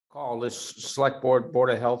Call this Select Board Board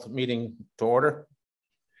of Health meeting to order.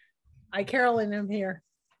 Hi, Carolyn, I'm here.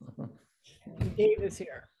 Dave is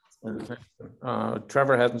here.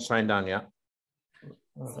 Trevor hasn't signed on yet.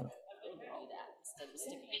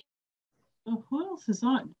 Oh, who else is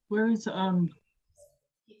on? Where is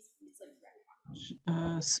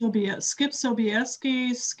Skip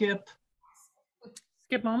Sobieski, Skip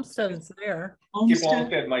Olmsted is there. Skip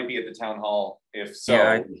Olmsted might be at the town hall. If so,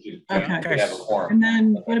 yeah, okay. We have a quorum. And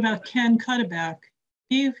then what about Ken Cutterback?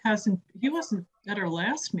 He wasn't at our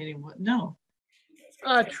last meeting. What? No.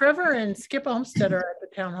 Trevor and Skip Olmsted are at the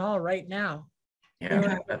town hall right now. Yeah, they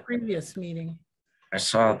were at the previous meeting. I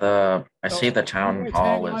see the town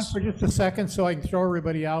hall is for just a second so I can throw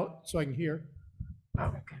everybody out so I can hear. Oh,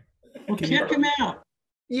 okay. Well, kick him out.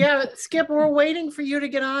 Yeah, Skip, we're waiting for you to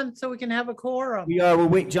get on so we can have a quorum. We are. We're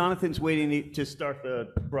wait. Jonathan's waiting to start the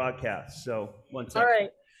broadcast. So 1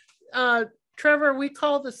 second. All right. Trevor, we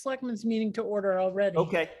called the selectmen's meeting to order already.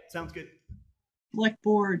 Okay, sounds good. Select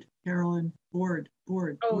board, Carolyn. Board.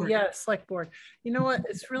 Oh, yeah, select board. You know what?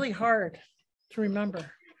 It's really hard to remember.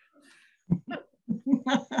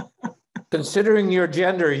 Considering your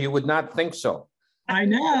gender, you would not think so. I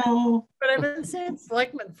know. But I've been saying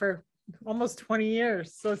selectmen for almost 20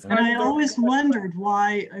 years. So it's and I always wondered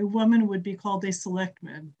why a woman would be called a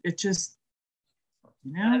selectman. It just,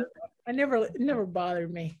 you know. It never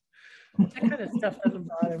bothered me. That kind of stuff doesn't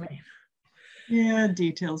bother me. Yeah,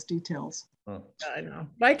 details. I know.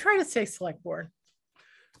 But I try to say select board.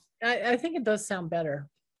 I think it does sound better.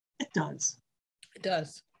 It does. It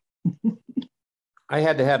does. I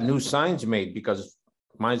had to have new signs made because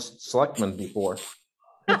mine's selectman before.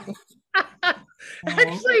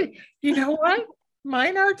 Actually, you know what?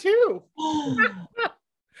 Mine are too.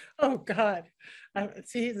 Oh God.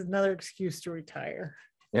 See, it's another excuse to retire.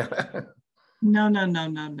 Yeah. No.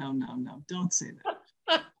 Don't say that.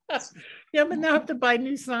 Yeah, but now I have to buy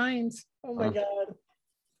new signs. Oh my God.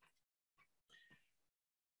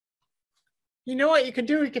 You know what you can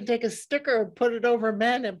do? You can take a sticker and put it over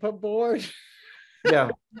men and put board.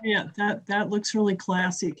 Yeah. Yeah, that looks really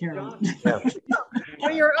classy, Carolyn. Yeah. Oh,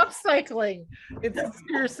 you're upcycling.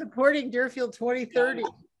 You're supporting Deerfield 2030. Be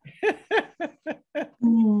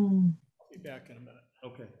back in a minute.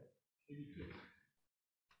 Okay.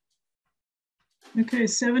 Okay,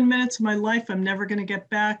 7 minutes of my life I'm never going to get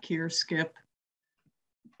back here, Skip.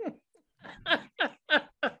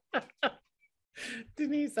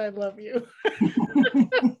 Denise, I love you.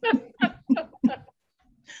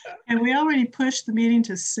 And we already pushed the meeting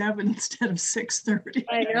to 7 instead of 6:30.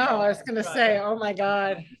 I know. I was going to say, oh my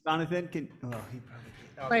God. Jonathan can.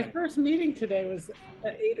 My first meeting today was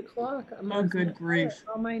at 8 o'clock. Oh, good grief.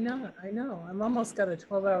 Oh, my God. I know. I'm almost got a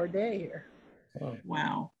 12-hour day here. Oh.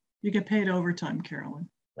 Wow. You get paid overtime, Carolyn.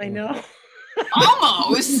 I know.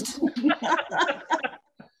 Almost.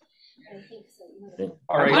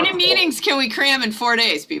 All right. How many meetings can we cram in 4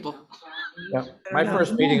 days, people? Yeah. My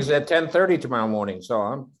first meeting is at 10:30 tomorrow morning,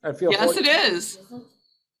 so I feel. Yes, it is.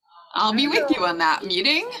 I'll be with you on that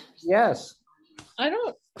meeting. Yes. I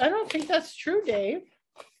don't think that's true, Dave.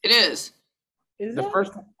 It is. Is The it?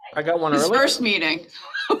 first, I got one His early. first meeting.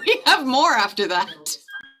 We have more after that.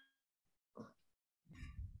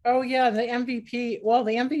 Oh yeah, the MVP. Well,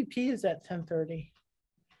 the MVP is at 10:30.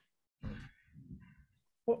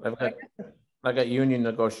 I got union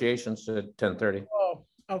negotiations at 10:30. Oh,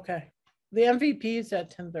 okay. The MVP is at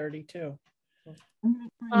 10:30 too.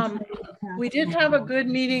 We did have a good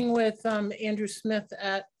meeting with Andrew Smith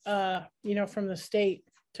at from the state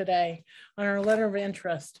today on our letter of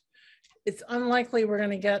interest. It's unlikely we're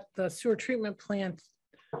going to get the sewer treatment plant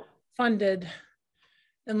funded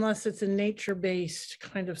unless it's a nature-based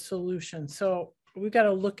kind of solution. So we've got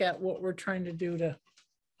to look at what we're trying to do to,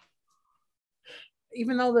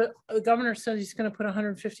 even though the governor said he's going to put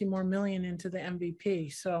 150 more million into the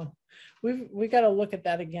MVP. So we got to look at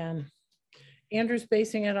that again. Andrew's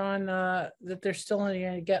basing it on that they're still only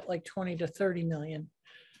going to get like 20 to 30 million,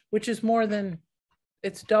 which is more than,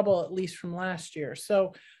 it's double at least from last year.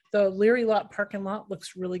 So the Leary lot parking lot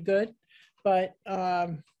looks really good, but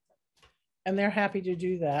and they're happy to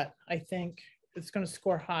do that. I think it's going to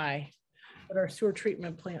score high, but our sewer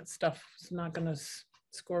treatment plant stuff is not going to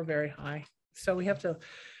score very high. So we have to,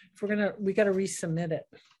 we got to resubmit it.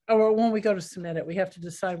 Or when we go to submit it, we have to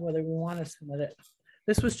decide whether we want to submit it.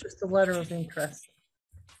 This was just a letter of interest.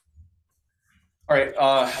 All right.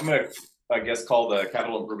 I'm going to, I guess, call the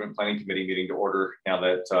Capital Improvement Planning Committee meeting to order now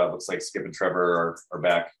that looks like Skip and Trevor are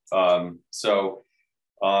back. Yeah, I'm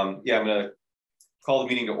going to call the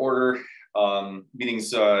meeting to order.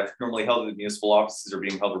 Meetings normally held at the municipal offices are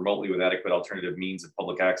being held remotely with adequate alternative means of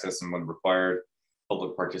public access and when required.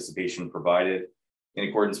 public participation provided in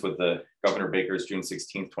accordance with the Governor Baker's June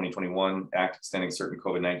 16th, 2021 Act extending certain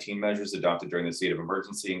COVID-19 measures adopted during the state of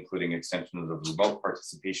emergency, including extension of the remote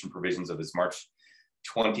participation provisions of his March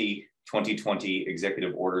 2020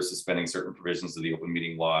 executive order suspending certain provisions of the open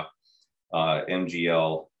meeting law,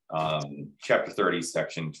 MGL, chapter 30,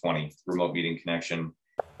 section 20, remote meeting connection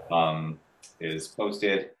is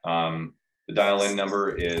posted. The dial-in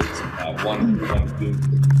number is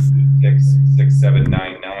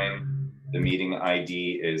 112-66799. The meeting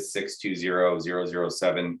ID is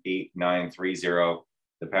 620-007-8930.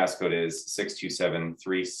 The passcode is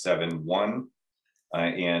 627371.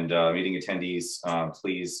 And meeting attendees,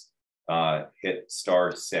 please hit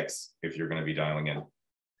 *6 if you're going to be dialing in.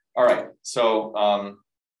 All right, so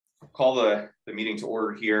call the meeting to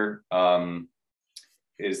order here.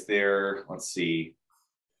 Is there, let's see,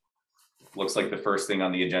 looks like the first thing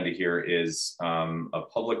on the agenda here is a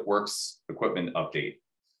Public Works equipment update.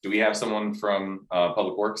 Do we have someone from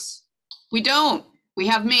Public Works? We don't. We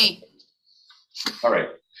have me. All right.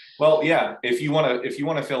 Well, yeah. If you want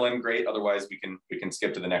to fill in, great. Otherwise, we can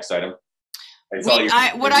skip to the next item.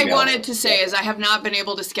 What I wanted to say is I have not been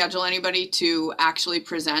able to schedule anybody to actually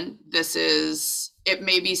present. It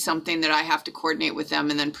may be something that I have to coordinate with them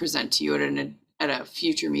and then present to you at a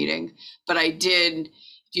future meeting. But I did,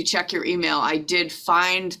 if you check your email, I did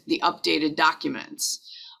find the updated documents.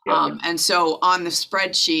 And so on the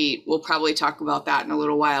spreadsheet, we'll probably talk about that in a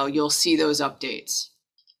little while. You'll see those updates.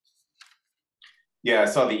 Yeah, I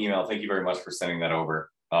saw the email. Thank you very much for sending that over.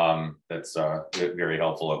 That's very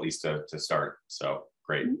helpful, at least to start. So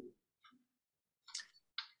great.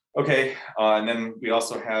 Okay, and then we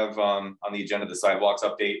also have on the agenda the sidewalks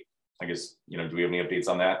update. I guess, do we have any updates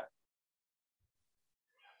on that?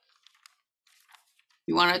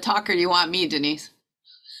 You want to talk or do you want me, Denise?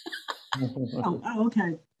 Oh,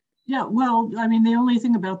 okay. Yeah, well, I mean, the only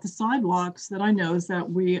thing about the sidewalks that I know is that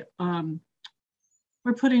we're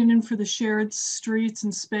putting in for the shared streets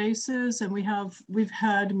and spaces, and we've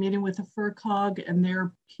had a meeting with the FERCog and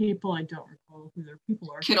their people. I don't recall who their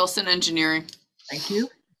people are. Kittleson Engineering. Thank you.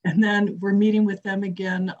 And then we're meeting with them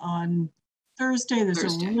again on Thursday. There's a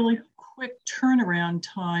really quick turnaround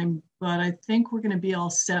time, but I think we're going to be all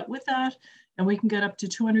set with that. And we can get up to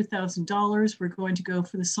 $200,000. We're going to go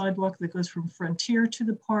for the sidewalk that goes from Frontier to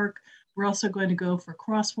the park. We're also going to go for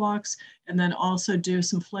crosswalks and then also do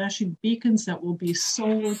some flashing beacons that will be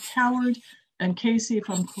solar powered. And Casey, if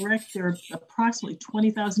I'm correct, they're approximately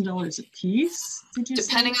 $20,000 a piece. Did you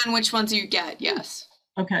Depending on which ones you get, yes.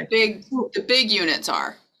 Okay. The big units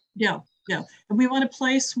are. Yeah, yeah. And we want to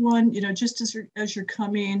place one, just as you're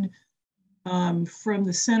coming from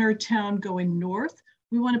the center of town going north.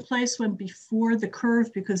 We want to place one before the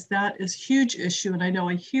curve because that is a huge issue. And I know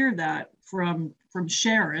I hear that from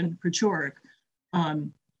Sharon Pachoric,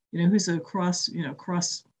 who's a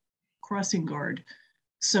crossing guard.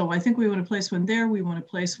 So I think we want to place one there. We want to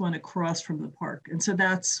place one across from the park. And so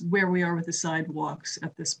that's where we are with the sidewalks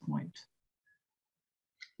at this point.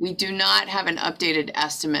 We do not have an updated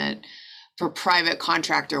estimate for private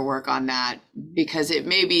contractor work on that because it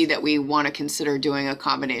may be that we want to consider doing a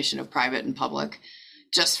combination of private and public,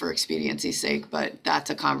 just for expediency's sake, but that's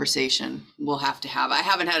a conversation we'll have to have. I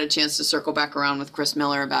haven't had a chance to circle back around with Chris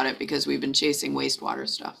Miller about it because we've been chasing wastewater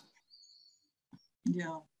stuff.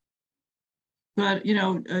 Yeah. But,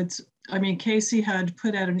 Casey had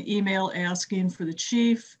put out an email asking for the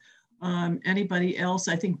chief, anybody else,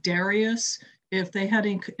 I think Darius, if they had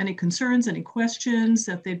any concerns, any questions,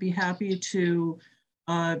 that they'd be happy to,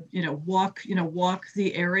 walk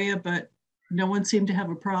the area, but no one seemed to have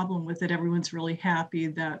a problem with it. Everyone's really happy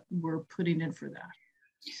that we're putting in for that.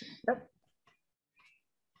 So, yep.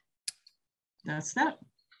 That's that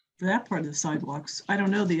part of the sidewalks. I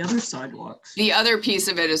don't know the other sidewalks. The other piece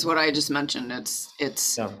of it is what I just mentioned.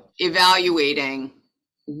 It's evaluating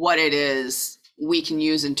what it is we can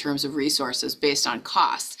use in terms of resources based on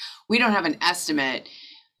costs. We don't have an estimate.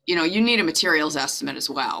 You need a materials estimate as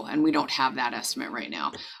well, and we don't have that estimate right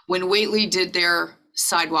now. When Whately did their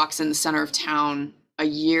sidewalks in the center of town a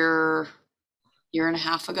year and a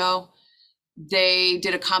half ago, they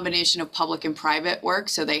did a combination of public and private work.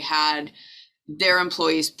 So they had their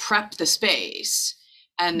employees prep the space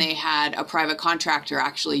and they had a private contractor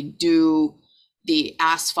actually do the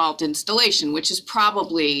asphalt installation, which is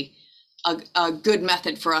probably a good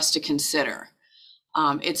method for us to consider.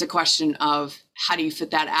 It's a question of how do you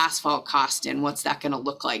fit that asphalt cost in? What's that going to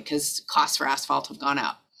look like? Because costs for asphalt have gone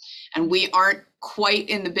up. And we aren't quite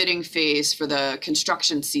in the bidding phase for the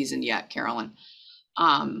construction season yet, Carolyn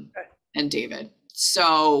and David.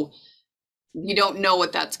 So we don't know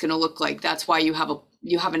what that's going to look like. That's why you have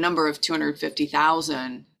you have a number of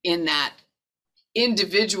 250,000 in that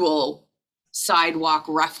individual sidewalk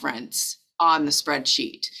reference on the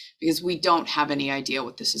spreadsheet, because we don't have any idea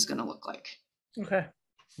what this is going to look like. Okay.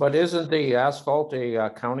 But isn't the asphalt a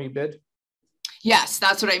county bid? Yes,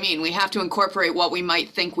 that's what I mean. We have to incorporate what we might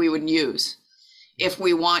think we would use if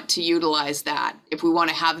we want to utilize that, if we want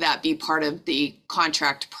to have that be part of the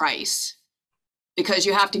contract price, because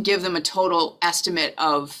you have to give them a total estimate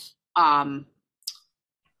of the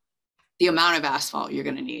amount of asphalt you're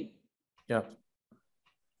going to need. Yeah.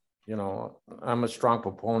 You know, I'm a strong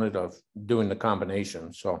proponent of doing the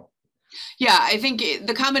combination, so. Yeah, I think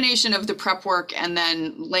the combination of the prep work and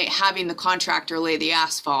then having the contractor lay the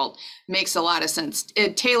asphalt makes a lot of sense.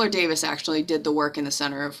 Taylor Davis actually did the work in the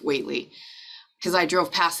center of Whately, because I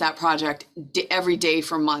drove past that project every day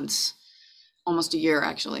for months, almost a year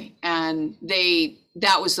actually. And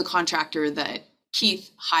that was the contractor that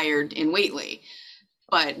Keith hired in Whately,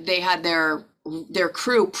 but they had their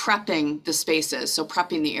crew prepping the spaces, so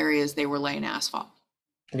prepping the areas they were laying asphalt.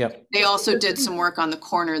 Yep. They also did some work on the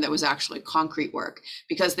corner that was actually concrete work,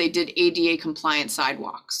 because they did ADA compliant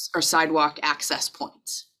sidewalks or sidewalk access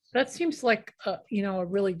points. That seems like, you know, a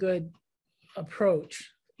really good approach,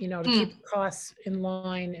 you know, to keep costs in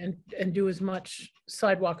line and do as much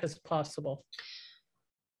sidewalk as possible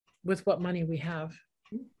with what money we have.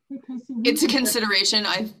 It's a consideration.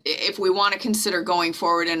 If we want to consider going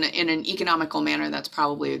forward in an economical manner, that's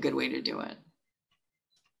probably a good way to do it.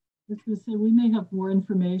 I was going to say, we may have more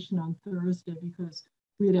information on Thursday, because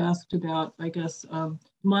we had asked about, I guess,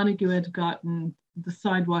 Montague had gotten the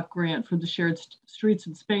sidewalk grant for the shared streets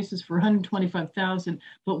and spaces for $125,000,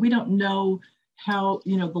 but we don't know how,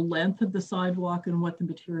 you know, the length of the sidewalk and what the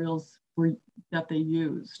materials were that they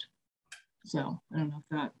used. So I don't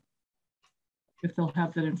know if they'll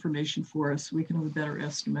have that information for us, we can have a better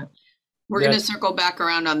estimate. We're going to circle back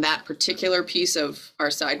around on that particular piece of our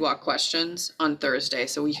sidewalk questions on Thursday,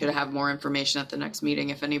 so we should have more information at the next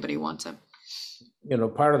meeting if anybody wants it. You know,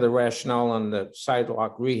 part of the rationale on the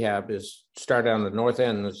sidewalk rehab is start on the north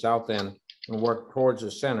end and the south end and work towards the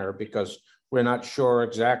center, because we're not sure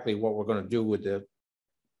exactly what we're going to do with the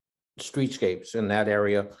streetscapes in that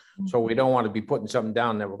area. So we don't want to be putting something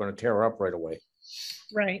down that we're going to tear up right away.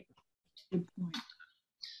 Right. Good point.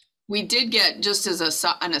 We did get, just as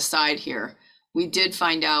an aside here, we did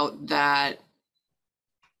find out that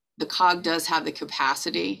the COG does have the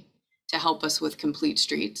capacity to help us with complete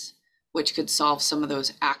streets, which could solve some of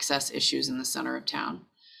those access issues in the center of town,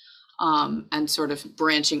 and sort of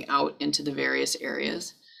branching out into the various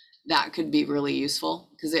areas. That could be really useful,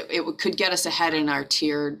 because it could get us ahead in our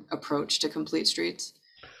tiered approach to complete streets.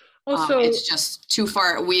 Also, it's just too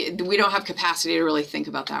far. We don't have capacity to really think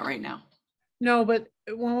about that right now. No, but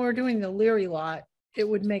when we're doing the Leary lot, it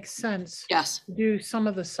would make sense. Yes. To do some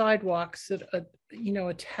of the sidewalks that, you know,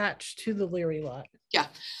 attached to the Leary lot. Yeah.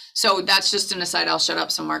 So that's just an aside. I'll shut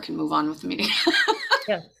up so Mark can move on with the meeting.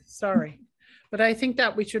 Yeah, sorry. But I think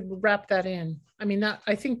that we should wrap that in. I mean,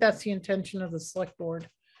 I think that's the intention of the select board.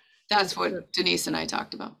 That's what Denise and I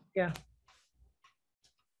talked about. Yeah.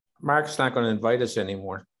 Mark's not going to invite us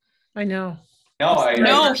anymore. I know.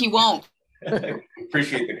 No, he won't.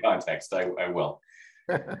 Appreciate the context. I will.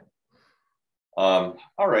 All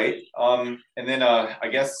right. And then I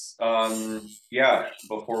guess, yeah,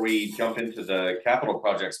 before we jump into the capital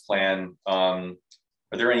projects plan, are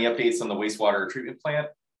there any updates on the wastewater treatment plant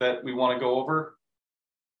that we want to go over?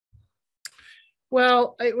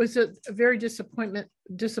 Well, it was a very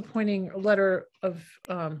disappointing letter of,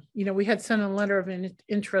 you know, we had sent a letter of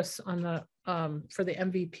interest on the, for the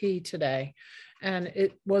MVP today, and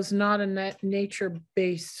it was not a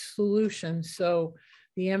nature-based solution. So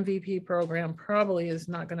the MVP program probably is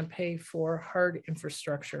not going to pay for hard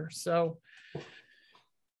infrastructure. So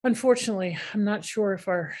unfortunately, I'm not sure if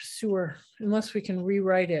our sewer, unless we can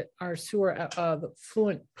rewrite it, our sewer, the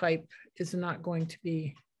fluent pipe is not going to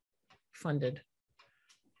be funded.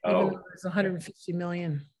 Even though there's 150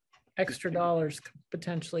 million extra dollars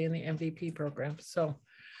potentially in the MVP program. So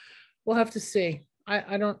we'll have to see.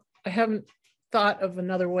 I haven't thought of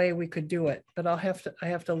another way we could do it, but I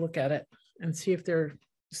have to look at it and see if there's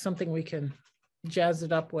something we can jazz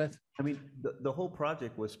it up with. I mean, the whole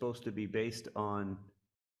project was supposed to be based on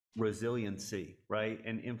resiliency, right?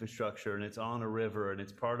 And infrastructure, and it's on a river and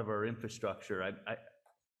it's part of our infrastructure. I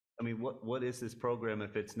mean, what is this program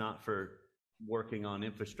if it's not for working on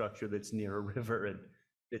infrastructure that's near a river and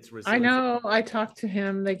it's resilient? I know, I talked to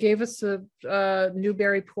him. They gave us a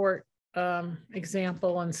Newburyport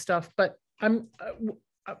example and stuff, but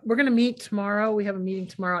we're going to meet tomorrow. We have a meeting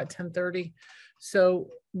tomorrow at 10:30. So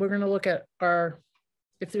we're going to look at our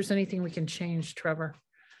if there's anything we can change, Trevor,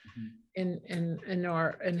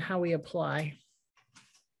 in how we apply.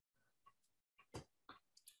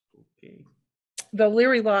 Okay. The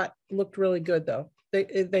Leary lot looked really good, though.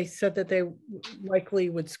 They said that they likely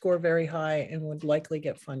would score very high and would likely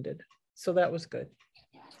get funded. So that was good.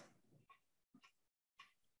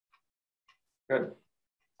 Good.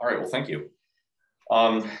 All right, well, thank you.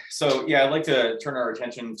 So yeah, I'd like to turn our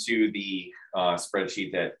attention to the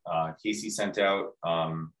spreadsheet that Casey sent out.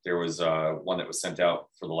 There was one that was sent out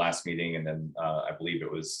for the last meeting, and then I believe it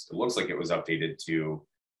looks like it was updated to,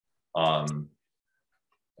 I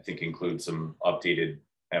think, include some updated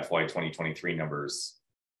FY 2023 numbers.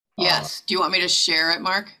 Yes. Do you want me to share it,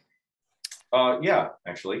 Mark? Yeah,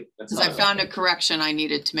 actually. Because I found a correction I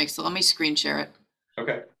needed to make, so let me screen share it.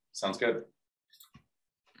 Okay, sounds good.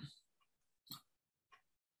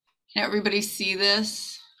 Can everybody see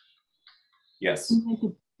this? Yes. Make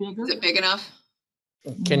it bigger. Is it big enough?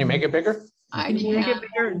 Can you make it bigger? I Can you make can. it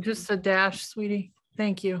bigger? Just a dash, sweetie.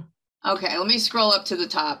 Thank you. Okay, let me scroll up to the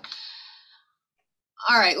top.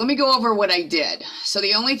 All right, let me go over what I did. So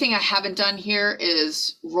the only thing I haven't done here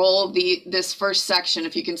is roll this first section.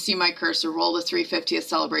 If you can see my cursor, roll the 350th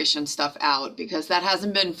celebration stuff out, because that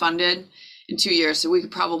hasn't been funded in 2 years. So we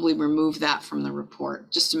could probably remove that from the report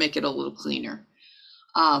just to make it a little cleaner.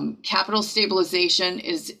 Capital stabilization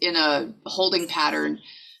is in a holding pattern.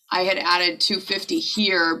 I had added 250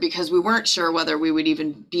 here because we weren't sure whether we would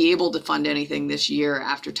even be able to fund anything this year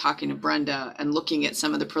after talking to Brenda and looking at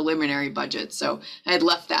some of the preliminary budgets. So I had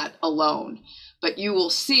left that alone. But you will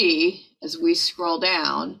see as we scroll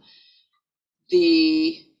down,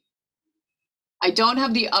 I don't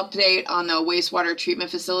have the update on the wastewater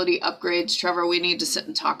treatment facility upgrades. Trevor, we need to sit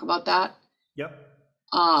and talk about that. Yep.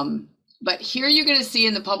 But here you're going to see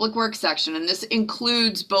in the public works section, and this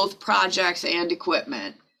includes both projects and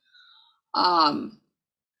equipment,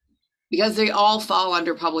 because they all fall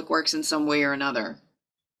under public works in some way or another.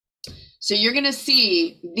 So you're going to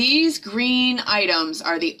see these green items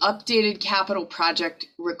are the updated capital project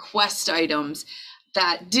request items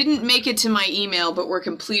that didn't make it to my email, but were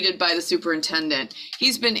completed by the superintendent.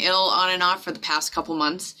 He's been ill on and off for the past couple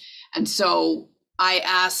months. And so I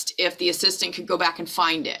asked if the assistant could go back and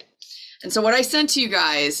find it. And so what I sent to you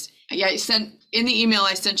guys, I sent in the email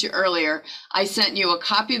I sent you earlier, I sent you a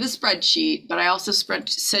copy of the spreadsheet, but I also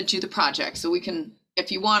sent you the project. So we can,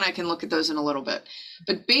 if you want, I can look at those in a little bit.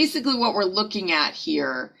 But basically what we're looking at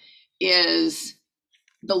here is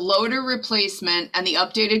the loader replacement, and the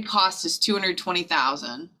updated cost is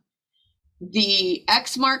 $220,000. The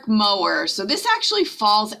Exmark mower, so this actually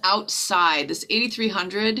falls outside this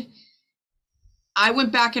 8,300. I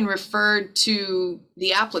went back and referred to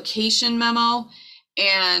the application memo,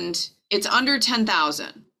 and it's under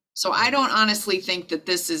 10,000. So I don't honestly think that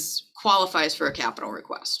this qualifies for a capital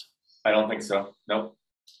request. I don't think so. Nope.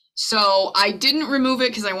 So I didn't remove it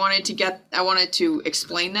because I wanted to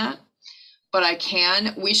explain that, but I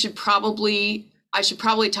can. I should probably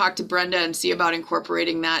talk to Brenda and see about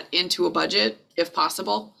incorporating that into a budget if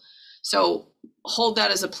possible. So hold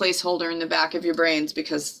that as a placeholder in the back of your brains,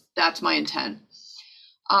 because that's my intent.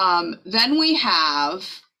 Then we have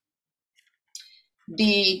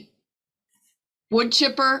the wood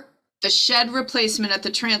chipper, the shed replacement at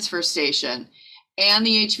the transfer station, and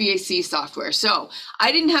the HVAC software. So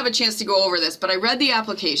I didn't have a chance to go over this, but I read the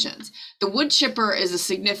applications. The wood chipper is a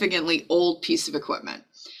significantly old piece of equipment.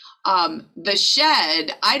 The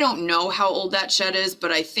shed, I don't know how old that shed is,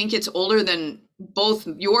 but I think it's older than both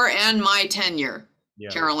your and my tenure,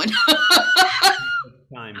 Carolyn.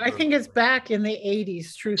 I think it's back in the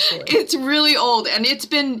 80s, truthfully. It's really old, and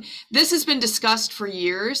this has been discussed for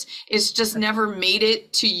years. It's just never made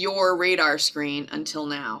it to your radar screen until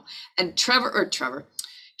now. And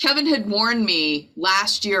Kevin had warned me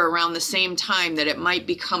last year around the same time that it might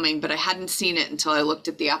be coming, but I hadn't seen it until I looked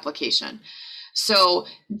at the application. So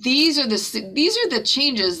these are the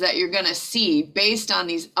changes that you're going to see based on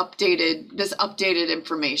this updated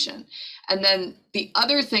information. And then the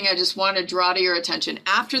other thing I just want to draw to your attention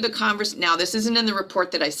after the conversation, now this isn't in the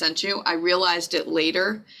report that I sent you. I realized it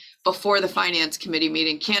later before the finance committee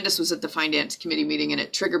meeting. Candace was at the finance committee meeting and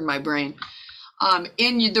it triggered my brain.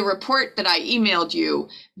 In the report that I emailed you,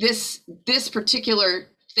 this particular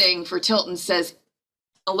thing for Tilton says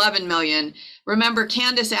 11 million. Remember,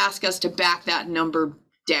 Candace asked us to back that number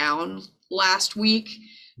down last week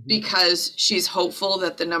because she's hopeful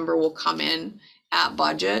that the number will come in at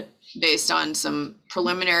budget based on some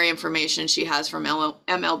preliminary information she has from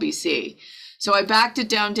MLBC. So I backed it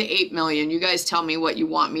down to 8 million. You guys tell me what you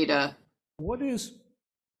want me to. What is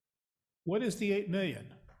the 8 million?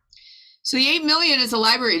 So the 8 million is a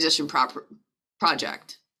library edition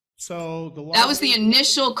project. So That was the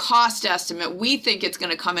initial cost estimate. We think it's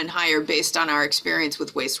going to come in higher based on our experience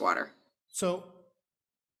with wastewater. So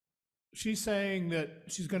she's saying that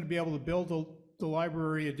she's going to be able to build the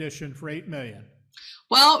library addition for 8 million.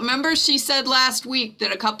 Well, remember she said last week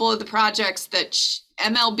that a couple of the projects that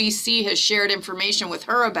MLBC has shared information with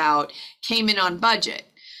her about came in on budget.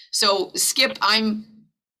 So Skip, I'm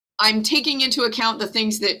taking into account the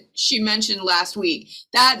things that she mentioned last week.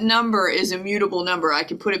 That number is a mutable number. I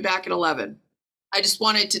can put it back at 11. I just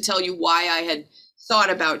wanted to tell you why I had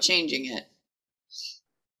thought about changing it.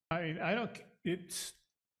 I mean,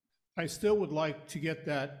 I still would like to get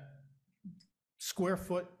that square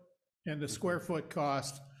foot and the square foot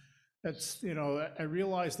cost. That's, I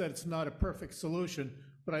realize that it's not a perfect solution,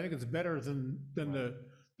 but I think it's better than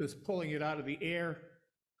this pulling it out of the air.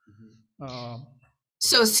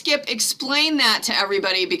 So Skip, explain that to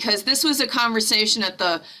everybody, because this was a conversation at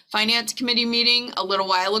the finance committee meeting a little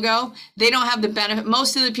while ago. They don't have the benefit.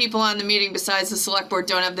 Most of the people on the meeting besides the select board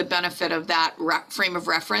don't have the benefit of that frame of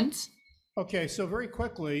reference. Okay, so very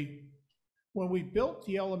quickly, when we built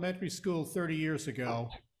the elementary school 30 years ago,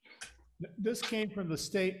 this came from the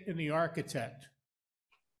state and the architect.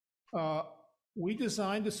 We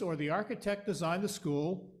designed this, or the architect designed the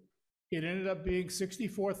school. It ended up being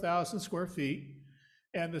 64,000 square feet.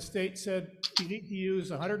 And the state said, you need to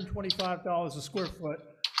use $125 a square foot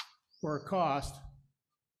for a cost.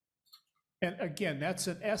 And again, that's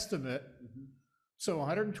an estimate. So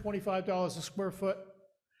 $125 a square foot,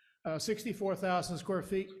 64,000 square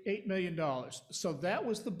feet, $8 million. So that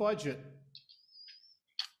was the budget.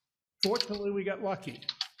 Fortunately, we got lucky.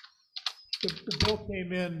 The bill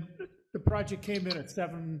came in, the project came in at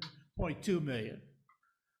 7.2 million,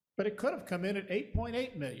 but it could have come in at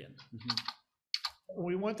 8.8 million. When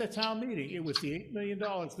we went to town meeting, it was the $8 million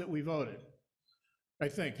that we voted. I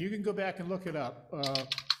think you can go back and look it up.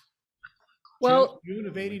 Well, June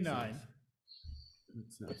of '89.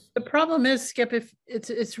 the problem is, Skip, if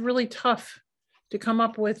it's really tough to come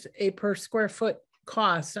up with a per square foot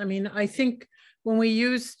cost. I mean, I think when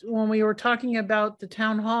we were talking about the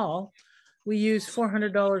town hall, we used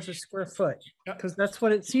 $400 a square foot, because that's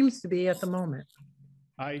what it seems to be at the moment.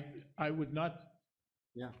 I would not,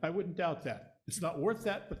 I wouldn't doubt that. It's not worth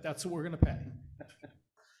that, but that's what we're gonna pay.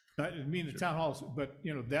 I mean the town halls, but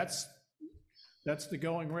that's the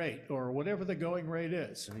going rate, or whatever the going rate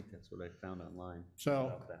is. I think that's what I found online. So,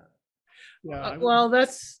 about that. yeah. Well,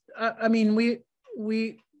 that's, I mean,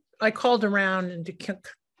 I called around and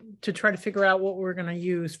to try to figure out what we're gonna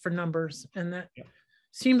use for numbers, and that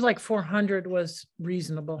seems like 400 was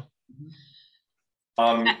reasonable.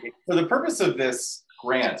 For the purpose of this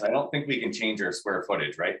grant, I don't think we can change our square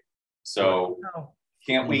footage, right? So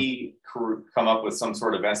can't we come up with some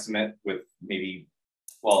sort of estimate with maybe,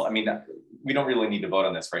 well, I mean, we don't really need to vote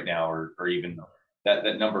on this right now, or even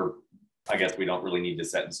that number, I guess we don't really need to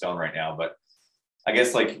set in stone right now, but I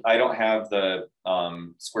guess like I don't have the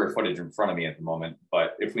square footage in front of me at the moment,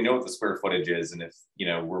 but if we know what the square footage is, and if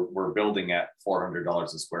we're building at $400 a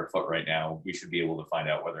square foot right now, we should be able to find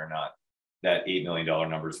out whether or not that $8 million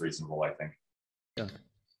number is reasonable, I think. Yeah.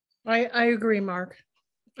 I agree, Mark.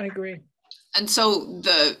 I agree. And so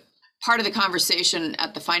the part of the conversation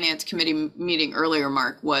at the finance committee meeting earlier,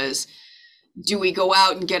 Mark, was do we go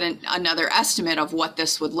out and get another estimate of what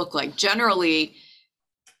this would look like? Generally,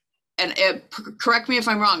 and correct me if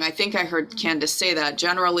I'm wrong, I think I heard Candace say that,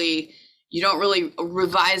 generally, you don't really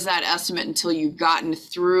revise that estimate until you've gotten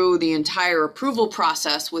through the entire approval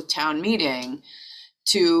process with town meeting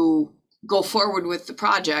to go forward with the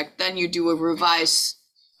project. Then you do a revised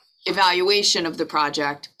evaluation of the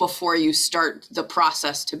project before you start the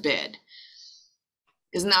process to bid.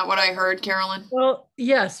 Isn't that what I heard, Carolyn? Well,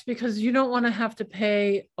 yes, because you don't want to have to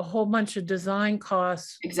pay a whole bunch of design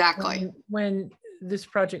costs. Exactly. When this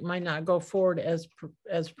project might not go forward as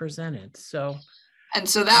presented. So. And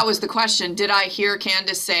so that was the question. Did I hear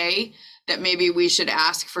Candace say that maybe we should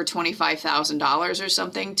ask for $25,000 or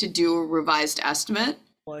something to do a revised estimate?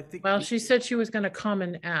 Well, I think. Well, she said she was going to come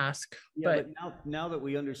and ask, Yeah, but now that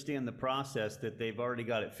we understand the process, that they've already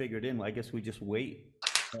got it figured in, I guess we just wait,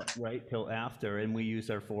 right, till after, and we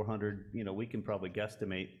use our 400, we can probably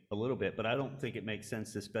guesstimate a little bit, but I don't think it makes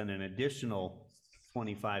sense to spend an additional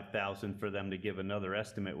 25,000 for them to give another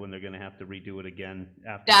estimate when they're going to have to redo it again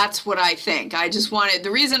after. That's what I think. I just wanted,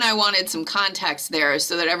 the reason I wanted some context there is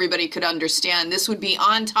so that everybody could understand this would be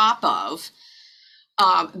on top of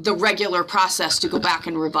the regular process to go back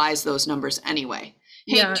and revise those numbers anyway.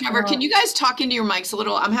 Hey, Yeah, Trevor, can you guys talk into your mics a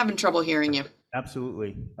little? I'm having trouble hearing you.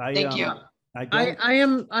 Absolutely. Thank you. I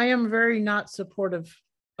don't, I am very not supportive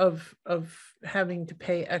of having to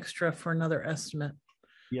pay extra for another estimate.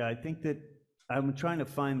 Yeah, I think that I'm trying to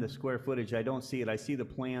find the square footage. I don't see it. I see the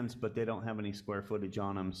plans, but they don't have any square footage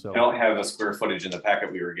on them. So I don't have a square footage in the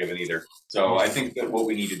packet we were given either. So I think that what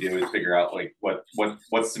we need to do is figure out like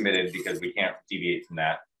what's submitted, because we can't deviate from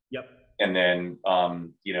that. Yep. And then,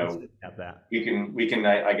 you know, have that. we can,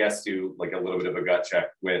 I guess, do like a little bit of a gut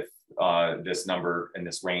check with this number and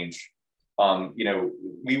this range. You know,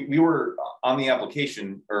 we were on the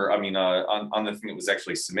application, or I mean, on the thing that was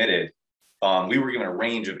actually submitted, we were given a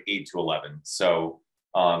range of 8 to 11. So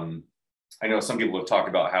I know some people have talked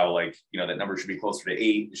about how, like, you know, that number should be closer to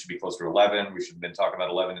 8, it should be closer to 11. We should have been talking about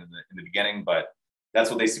 11 in the beginning, but that's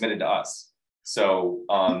what they submitted to us. So,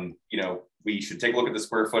 you know, we should take a look at the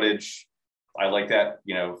square footage. I like that,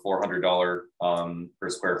 you know, $400 per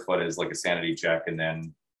square foot is like a sanity check. And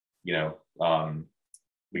then, you know,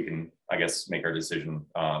 we can, I guess, make our decision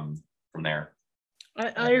from there.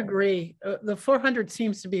 I agree. The 400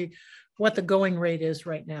 seems to be what the going rate is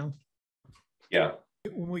right now. Yeah.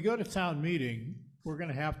 When we go to town meeting, we're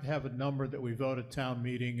going to have a number that we vote at town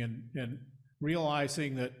meeting, and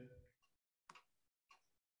realizing that,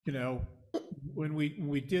 you know, when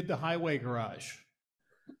we did the highway garage,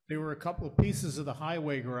 there were a couple of pieces of the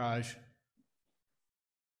highway garage.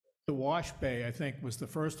 The wash bay, I think, was the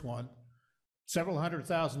first one, several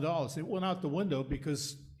 $100,000. It went out the window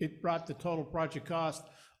because it brought the total project cost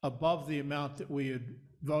above the amount that we had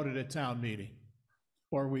voted at town meeting,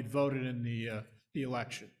 or we'd voted in the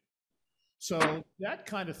election. So that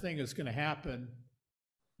kind of thing is going to happen.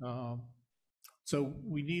 So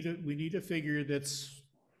we need a figure that's,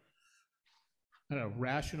 I don't know,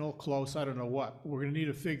 rational, close, I don't know what. We're going to need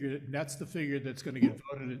a figure, and that's the figure that's going to get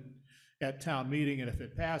voted at town meeting, and if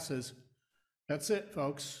it passes, that's it,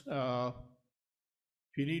 folks.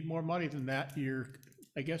 If you need more money than that,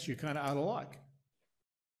 I guess you're kind of out of luck.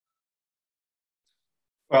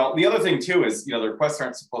 Well, the other thing too is, you know, the requests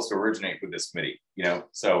aren't supposed to originate with this committee, you know,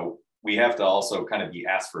 so we have to also kind of be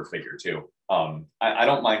asked for a figure too. I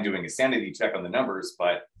don't mind doing a sanity check on the numbers,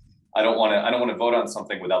 but I don't want to vote on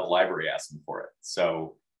something without the library asking for it.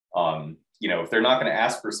 So, you know, if they're not going to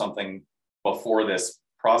ask for something before this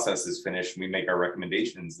process is finished, and we make our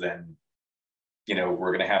recommendations, then, you know,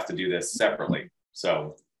 we're going to have to do this separately.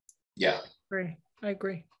 So, yeah. I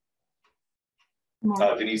agree.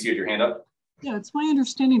 Denise, you had your hand up? Yeah, it's my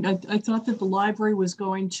understanding. I thought that the library was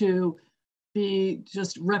going to be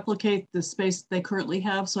just replicate the space they currently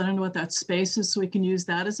have. So I don't know what that space is, so we can use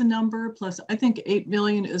that as a number. Plus, I think 8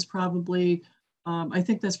 million is probably, I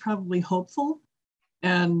think that's probably hopeful.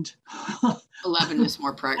 And 11 is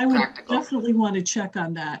more I would practical. definitely want to check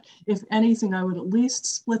on that. If anything, I would at least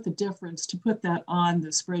split the difference to put that on the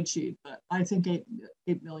spreadsheet. But I think 8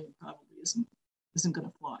 million probably isn't going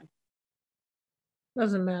to fly.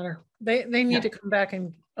 Doesn't matter. They need to come back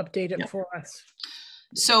and update it for us.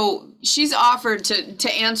 So she's offered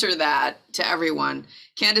to answer that to everyone.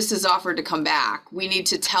 Candace has offered to come back. We need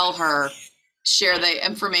to tell her, share the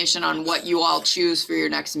information on what you all choose for your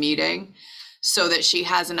next meeting, so that she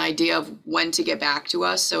has an idea of when to get back to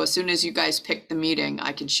us. So as soon as you guys pick the meeting,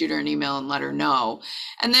 I can shoot her an email and let her know.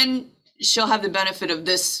 And then she'll have the benefit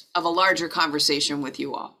of a larger conversation with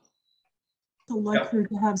you all. I'd like her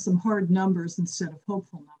to have some hard numbers instead of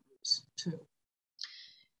hopeful numbers too.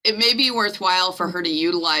 It may be worthwhile for her to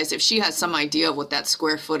utilize, if she has some idea of what that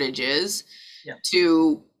square footage is,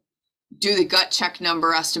 to do the gut check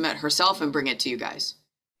number estimate herself and bring it to you guys.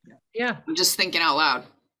 Yeah. I'm just thinking out loud.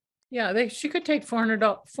 Yeah, she could take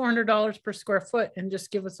 $400 per square foot and just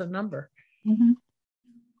give us a number. Mm-hmm.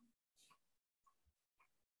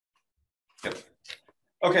 Yep.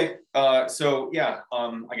 Okay, so yeah,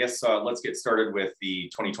 I guess let's get started with the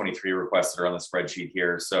 2023 requests that are on the spreadsheet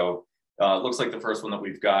here. So it looks like the first one that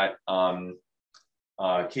we've got,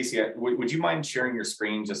 Casey, would you mind sharing your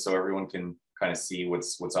screen just so everyone can kind of see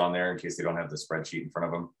what's on there in case they don't have the spreadsheet in front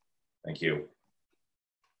of them? Thank you.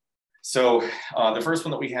 So the first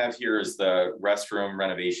one that we have here is the restroom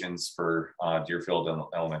renovations for Deerfield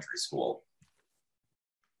Elementary School.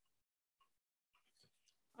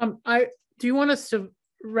 Do you want us to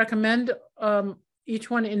recommend each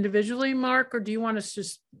one individually, Mark, or do you want us to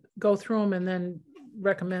just go through them and then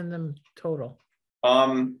recommend them total?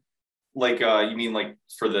 Like you mean like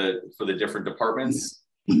for the different departments?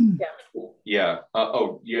 Yeah.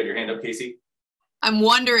 Oh, you had your hand up, Casey? I'm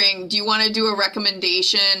wondering, do you want to do a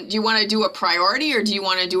recommendation? Do you want to do a priority, or do you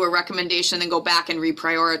want to do a recommendation and go back and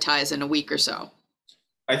reprioritize in a week or so?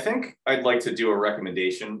 I think I'd like to do a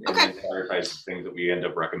recommendation and Okay. then prioritize the things that we end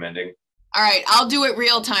up recommending. All right, I'll do it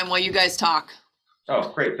real time while you guys talk.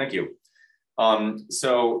 Oh, great, thank you.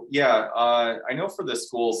 So yeah, I know for the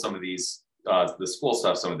school, some of these, the school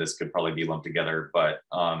stuff, some of this could probably be lumped together, but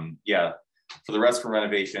yeah, for the rest from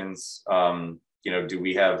renovations, you know, do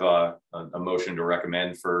we have a motion to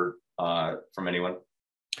recommend for from anyone?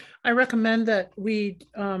 I recommend that we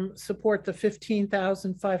support the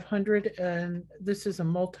 15,500, and this is a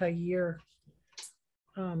multi-year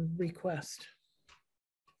request.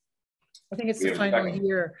 I think it's We the have a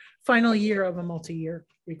second. final year of a multi-year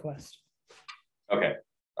request. Okay,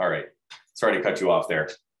 all right. Sorry to cut you off there.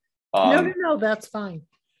 No, that's fine.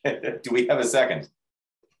 Do we have a second?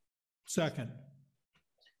 Second.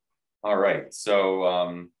 All right,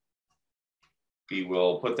 so we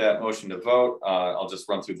will put that motion to vote. I'll just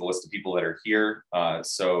run through the list of people that are here.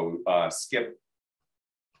 So Skip.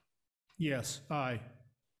 Yes, aye.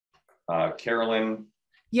 Carolyn,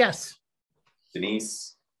 Yes.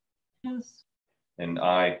 Denise, Yes. and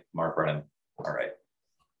I, Mark Brennan. All right.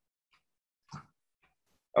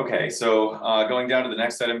 Okay, so going down to the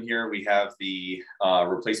next item here, we have the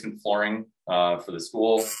replacement flooring for the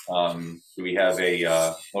school. Do we have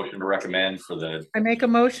a motion to recommend for the? I make a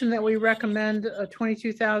motion that we recommend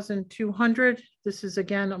 22,200. This is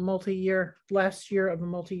again a multi-year, last year of a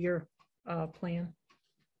multi-year plan.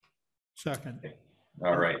 Second.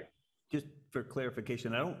 All right. Just for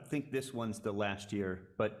clarification, I don't think this one's the last year,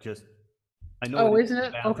 but just, I know. Oh, it is isn't the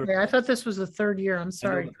it? bathroom. Okay, I thought this was the third year. I'm I know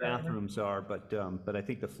sorry. the bathrooms are, but I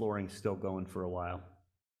think the flooring's still going for a while.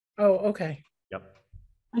 Oh, okay. Yep.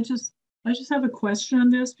 I just have a question on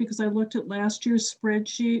this because I looked at last year's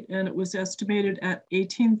spreadsheet and it was estimated at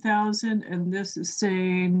 18,000 and this is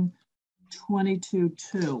saying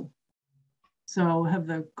 22,200. So have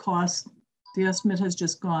the cost, the estimate has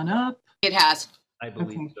just gone up? It has. I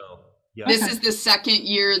believe Okay. so. Yeah. This is the second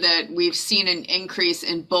year that we've seen an increase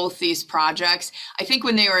in both these projects. I think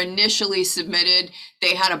when they were initially submitted,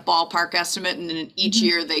 they had a ballpark estimate, and then each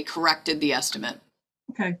year they corrected the estimate.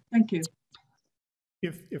 Okay, thank you.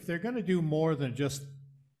 If they're going to do more than just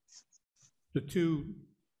the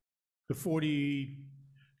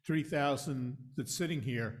 43,000 that's sitting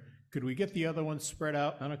here, could we get the other ones spread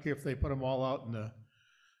out? I don't care if they put them all out in the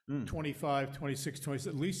 25, 26,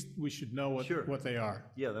 27, at least we should know Sure. what they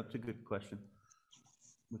are. Yeah, that's a good question.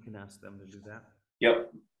 We can ask them to do that.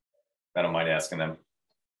 Yep. I don't mind asking them.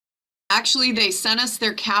 Actually, they sent us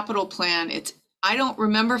their capital plan. I don't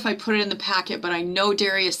remember if I put it in the packet, but I know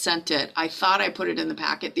Darius sent it. I thought I put it in the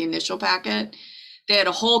packet, the initial packet. They had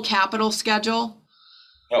a whole capital schedule.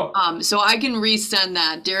 Oh. So I can resend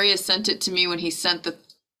that. Darius sent it to me when he sent the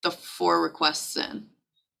 4 requests in.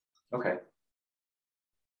 Okay.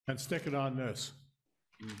 And stick it on this.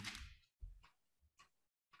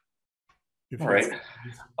 All right.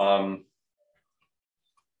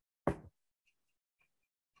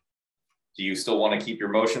 Do you still want to keep your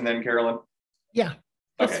motion then, Carolyn? Yeah,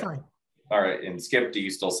 that's Okay. fine. All right. And Skip, do you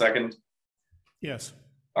still second? Yes.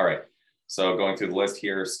 All right. So going through the list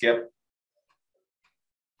here, Skip,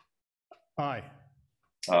 Aye.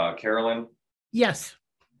 Carolyn, Yes.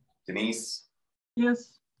 Denise,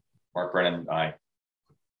 Yes. Mark Brennan, aye.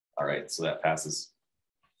 All right, so that passes.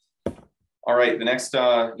 All right, the next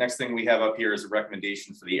thing we have up here is a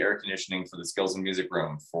recommendation for the air conditioning for the skills and music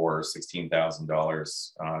room for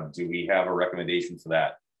 $16,000. Do we have a recommendation for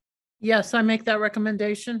that? Yes, I make that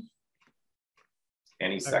recommendation.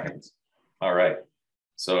 Any seconds? All right,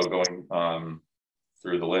 so going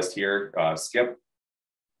through the list here, Skip,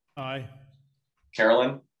 Aye.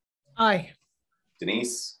 Carolyn, Aye.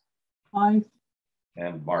 Denise, Aye.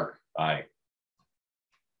 and Mark, aye.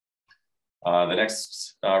 The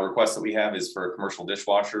next request that we have is for a commercial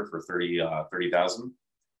dishwasher for $30,000.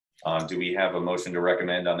 Do we have a motion to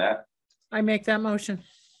recommend on that? I make that motion.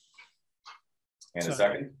 And a Second.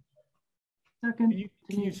 second? Second.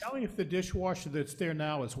 Can you tell me if the dishwasher that's there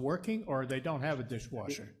now is working or they don't have a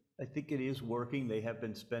dishwasher? I think it is working. They have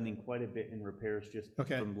been spending quite a bit in repairs just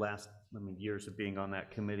Okay. from years of being on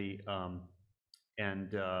that committee.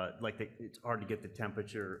 It's hard to get the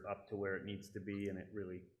temperature up to where it needs to be, and it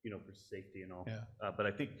really, for safety and all. Yeah. But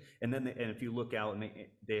I think, and if you look out, and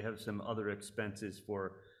they have some other expenses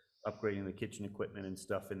for upgrading the kitchen equipment and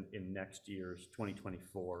stuff in next year's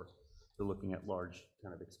 2024. They're looking at large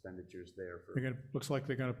kind of expenditures there. Looks like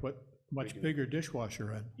they're gonna put much bigger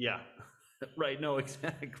dishwasher in. Yeah, right. No,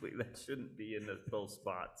 exactly. That shouldn't be in those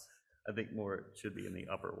spots. I think more it should be in the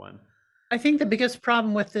upper one. I think the biggest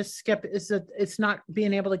problem with this, Skip, is that it's not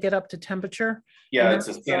being able to get up to temperature. Yeah, And it's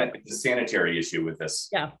a sanitary issue with this.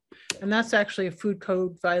 Yeah, and that's actually a food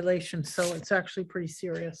code violation, so it's actually pretty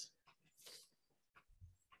serious.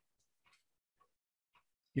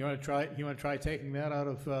 You wanna try taking that out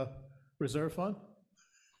of reserve fund?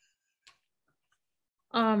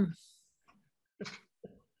 The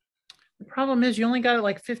problem is you only got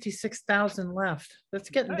like 56,000 left. That's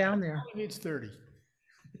getting down there. It needs 30.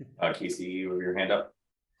 Casey, you have your hand up.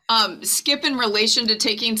 Skip, in relation to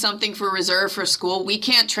taking something for reserve for school, we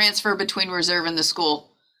can't transfer between reserve and the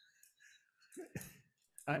school.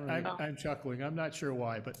 I'm chuckling. I'm not sure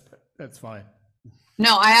why, but that's fine.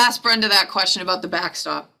 No, I asked Brenda that question about the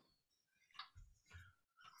backstop.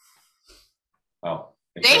 Oh.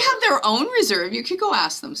 They have their own reserve. You could go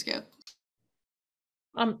ask them, Skip.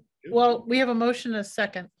 Well, we have a motion and a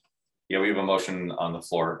second. Yeah, we have a motion on the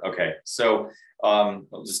floor. Okay, so I'll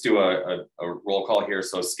just do a roll call here.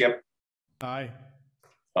 So Skip. Aye.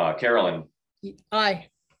 Carolyn. Aye.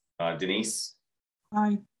 Denise.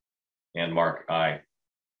 Aye. And Mark, aye.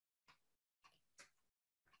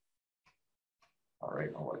 All right,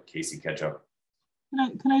 I'll let Casey catch up.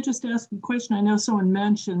 Can I just ask a question? I know someone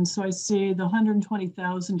mentioned, so I see the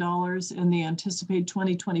 $120,000 in the anticipated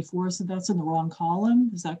 2024, so that's in the wrong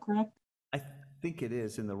column. Is that correct? I think it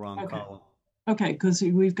is in the wrong column. Okay, because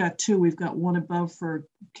we've got two. We've got one above for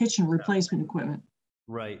kitchen replacement equipment.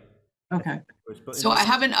 Right. Okay. So I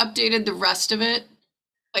haven't updated the rest of it.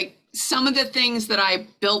 Like some of the things that I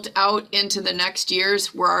built out into the next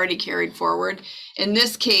years were already carried forward. In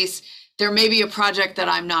this case, there may be a project that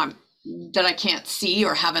I can't see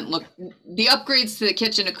or haven't looked. The upgrades to the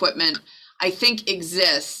kitchen equipment, I think,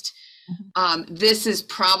 exist. This is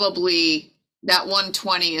probably, that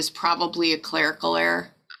 120 is probably a clerical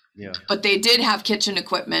error. Yeah. But they did have kitchen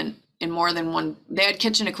equipment in more than one. They had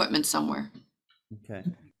kitchen equipment somewhere. Okay.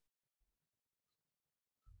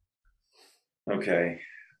 Okay.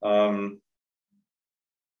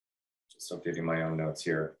 Just updating my own notes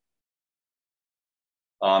here.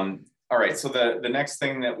 All right, so the next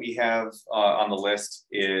thing that we have on the list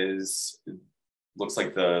is, looks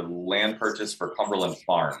like the land purchase for Cumberland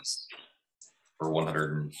Farms for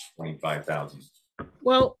 $125,000.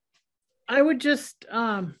 Well, I would just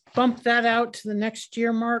bump that out to the next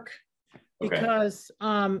year, Mark, because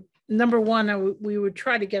number one, we would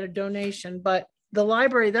try to get a donation, but the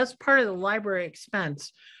library, that's part of the library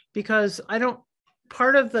expense, because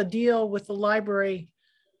part of the deal with the library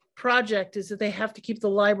project is that they have to keep the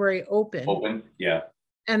library open. Yeah.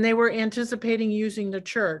 And they were anticipating using the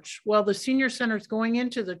church. Well, the senior center is going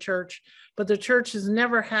into the church, but the church has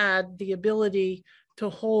never had the ability to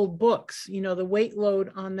hold books. You know, the weight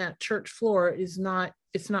load on that church floor it's not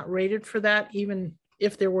rated for that, even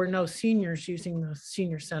if there were no seniors using the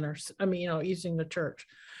senior centers. I mean, using the church.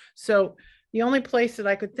 So the only place that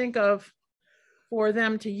I could think of for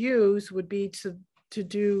them to use would be to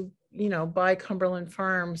do, buy Cumberland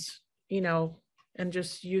Farms, and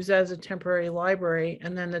just use as a temporary library.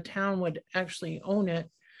 And then the town would actually own it.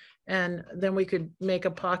 And then we could make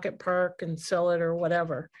a pocket park and sell it or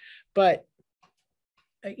whatever. But,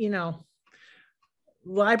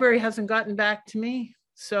 library hasn't gotten back to me.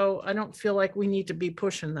 So I don't feel like we need to be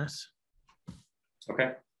pushing this.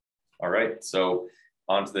 Okay. All right. So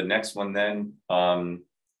on to the next one then.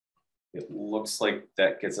 It looks like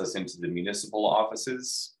that gets us into the municipal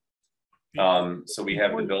offices. So we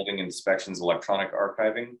have the building inspections, electronic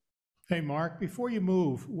archiving. Hey, Mark, before you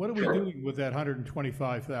move, what are we doing with that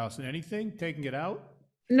 125,000? Anything? Taking it out?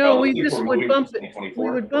 No, we just would bump it. We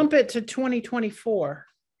would bump it to 2024.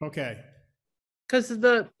 Okay. Because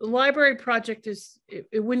the library project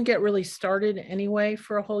it wouldn't get really started anyway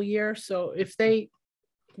for a whole year. So if they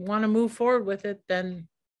want to move forward with it, then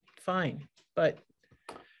fine. But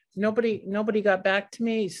nobody got back to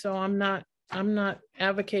me, so I'm not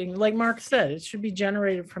advocating. Like Mark said, it should be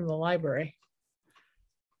generated from the library.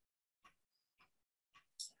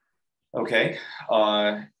 Okay.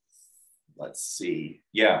 Let's see.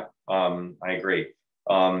 Yeah, I agree.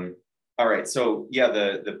 All right. So yeah,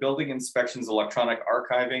 the building inspections, electronic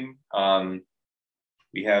archiving.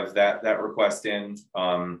 We have that request in.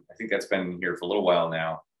 I think that's been here for a little while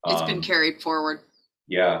now. It's been carried forward.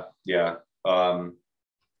 Yeah.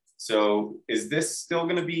 So is this still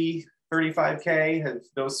going to be 35K? Have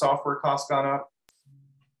those software costs gone up?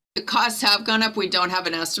 The costs have gone up. We don't have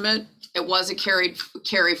an estimate. It was a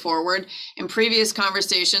carry forward. In previous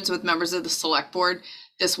conversations with members of the select board,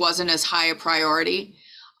 this wasn't as high a priority.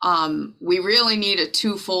 We really need a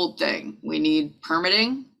twofold thing. We need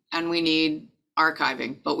permitting and we need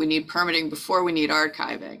archiving, but we need permitting before we need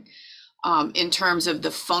archiving in terms of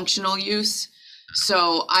the functional use.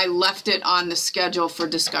 So I left it on the schedule for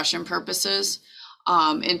discussion purposes.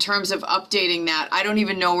 In terms of updating that, I don't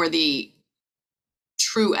even know where the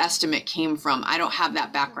true estimate came from. I don't have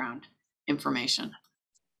that background information.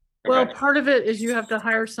 Well, part of it is you have to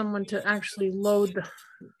hire someone to actually load the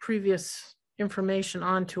previous information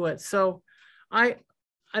onto it. So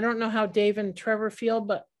I don't know how Dave and Trevor feel,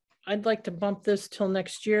 but I'd like to bump this till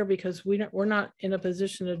next year because we're not in a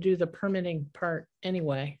position to do the permitting part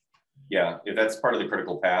anyway. Yeah, if that's part of the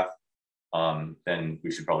critical path, then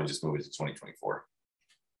we should probably just move it to 2024.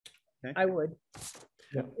 I would.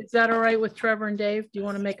 Yeah. Is that all right with Trevor and Dave? Do you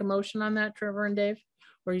want to make a motion on that, Trevor and Dave?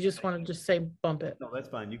 Or you just want to just say bump it? No, that's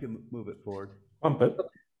fine. You can move it forward. Bump it.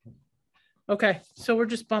 Okay, so we're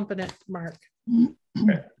just bumping it, Mark.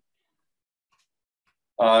 Okay.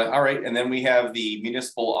 All right, and then we have the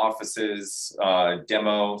municipal offices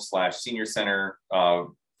demo / senior center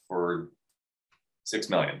for $6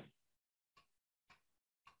 million.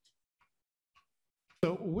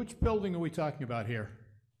 So which building are we talking about here?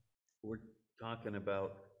 We're talking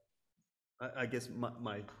about, I guess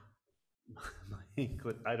my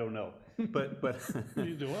I don't know, but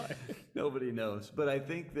Neither do I. Nobody knows. But I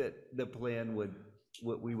think that the plan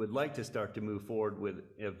what we would like to start to move forward with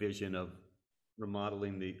a vision of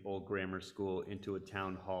remodeling the old grammar school into a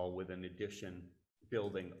town hall with an addition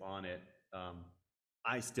building on it.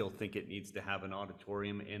 I still think it needs to have an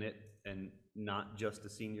auditorium in it and not just a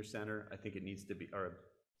senior center. I think it needs to be, or a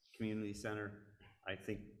community center. I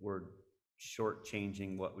think we're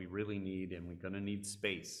shortchanging what we really need, and we're going to need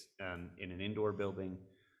space in an indoor building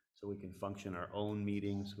so we can function our own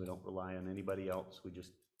meetings. We don't rely on anybody else. We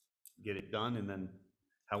just get it done, and then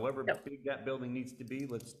however big that building needs to be,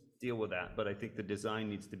 let's deal with that. But I think the design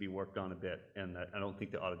needs to be worked on a bit, and I don't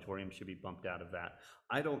think the auditorium should be bumped out of that.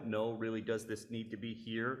 I don't know, really, does this need to be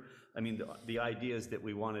here? I mean, the idea is that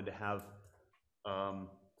we wanted to have,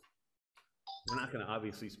 we're not going to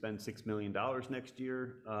obviously spend $6 million next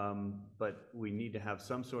year, but we need to have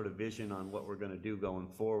some sort of vision on what we're going to do going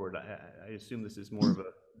forward. I assume this is more of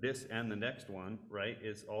this and the next one, right,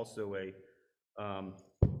 is also a,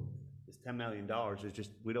 this $10 million is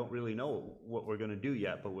just, we don't really know what we're going to do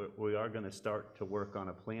yet, but we are going to start to work on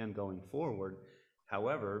a plan going forward.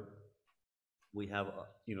 However, we have,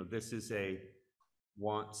 this is a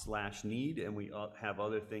want/need, and we have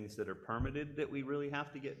other things that are permitted that we really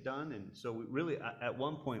have to get done. And so we really, at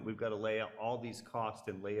one point, we've got to lay out all these costs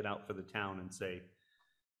and lay it out for the town and say,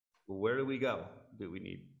 well, where do we go? Do we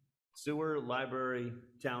need sewer, library,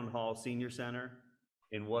 town hall, senior center?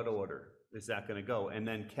 In what order is that going to go? And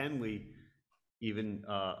then can we even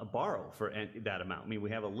borrow for that amount? I mean,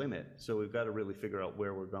 we have a limit, so we've got to really figure out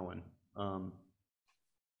where we're going. I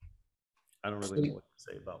don't really know what to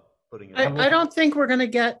say about putting it. I don't think we're going to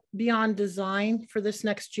get beyond design for this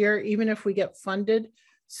next year, even if we get funded.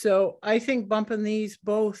 So I think bumping these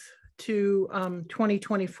both to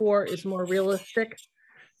 2024 is more realistic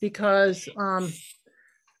because,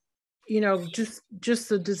 just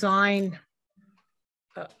the design.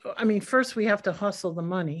 I mean, first we have to hustle the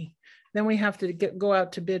money, then we have to go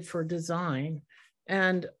out to bid for design.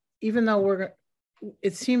 And even though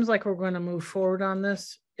it seems like we're going to move forward on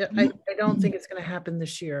this, I don't think it's going to happen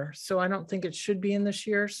this year. So I don't think it should be in this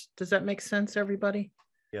year's. Does that make sense, everybody?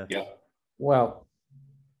 Yeah. Well,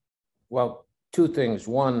 two things.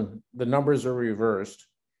 One, the numbers are reversed.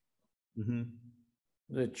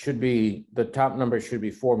 Mm-hmm. It should be, the top number should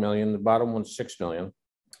be 4 million. The bottom one's 6 million.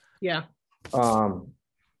 Yeah.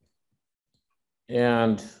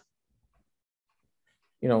 And,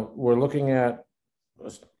 we're looking at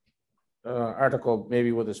article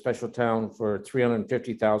maybe with a special town for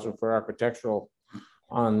 350,000 for architectural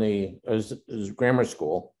on the grammar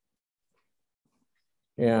school.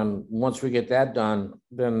 And once we get that done,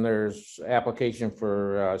 then there's application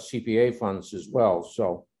for CPA funds as well.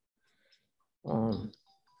 So,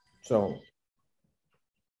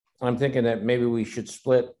 I'm thinking that maybe we should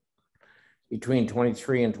split between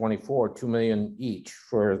 23 and 24, 2 million each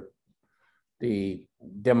for the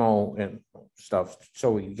demo and stuff,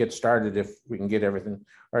 so we can get started if we can get everything,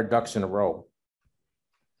 our ducks in a row.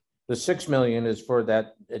 The 6 million is for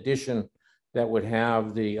that addition that would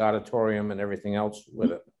have the auditorium and everything else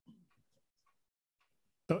with it.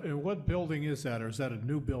 So, and what building is that, or is that a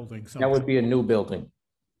new building? That would be a new building.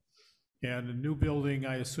 And a new building,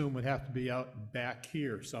 I assume, would have to be out back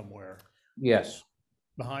here somewhere. Yes.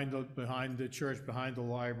 Behind the church, behind the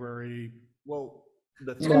library. Well,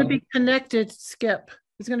 it's going to be connected, Skip.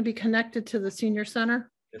 It's going to be connected to the senior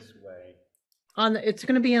center. This way. It's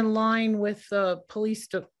going to be in line with the police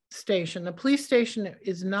station. The police station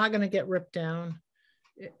is not going to get ripped down.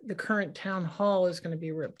 The current town hall is going to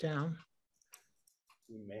be ripped down.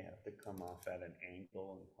 We may have to come off at an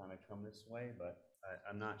angle and kind of come this way, but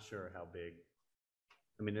I'm not sure how big.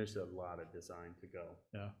 I mean, there's a lot of design to go.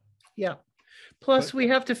 Yeah. Plus, we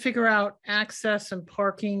have to figure out access and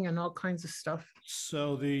parking and all kinds of stuff.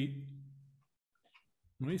 So let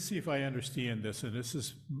me see if I understand this, and this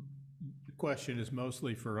is question is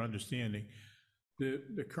mostly for understanding.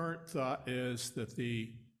 The current thought is that the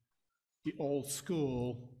old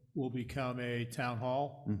school will become a town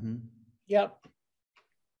hall. Mm-hmm. Yep.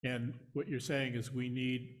 And what you're saying is we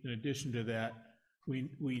need, in addition to that, we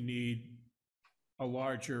need a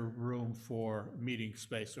larger room for meeting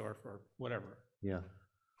space or for whatever. Yeah.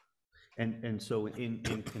 And so in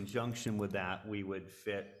conjunction with that, we would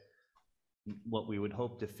fit, what we would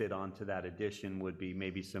hope to fit onto that addition would be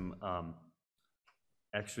maybe some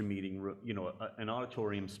extra meeting room, you know, an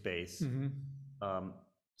auditorium space,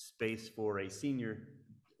 space for a senior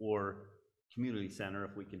or community center,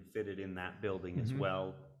 if we can fit it in that building as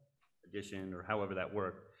well, addition or however that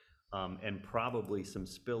worked. And probably some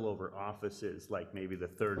spillover offices, like maybe the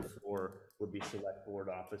third floor would be select board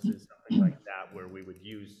offices, something like that, where we would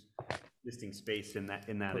use existing space in that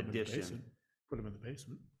addition. Put them in the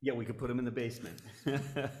basement. Yeah, we could put them in the basement.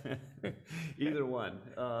 Either one,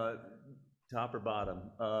 top or bottom.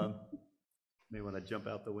 May want to jump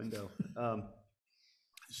out the window.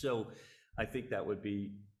 So I think that would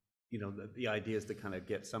be, you know, the idea is to kind of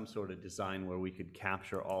get some sort of design where we could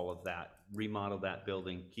capture all of that, remodel that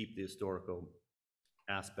building, keep the historical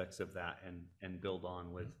aspects of that, and build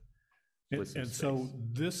on with some space. So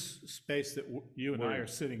this space that you and I are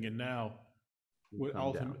sitting in now would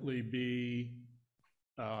ultimately be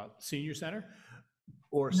senior center?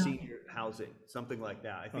 Or senior housing, something like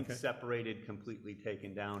that. I think separated, completely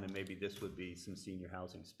taken down, and maybe this would be some senior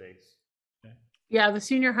housing space. Okay. Yeah, the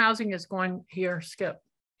senior housing is going here, Skip,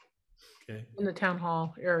 Okay. in the town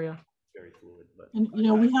hall area. Very fluid, but. And, you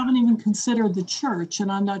know, we haven't even considered the church,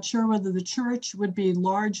 and I'm not sure whether the church would be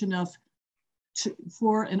large enough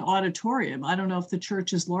for an auditorium. I don't know if the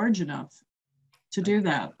church is large enough to do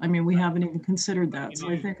that. I mean, we haven't even considered that. So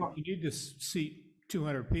I think you need to seat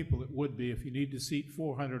 200 people, it would be. If you need to seat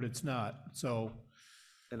 400, it's not. So,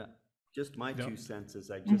 And just my 2 cents is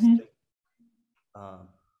I just Mm-hmm. think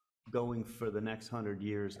going for the next 100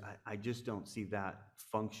 years, I just don't see that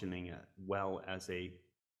functioning well as a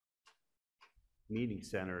meeting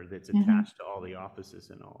center that's attached to all the offices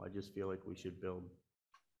and all. I just feel like we should build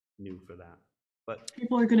new for that. But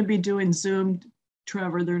people are going to be doing Zoom,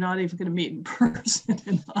 Trevor. They're not even going to meet in person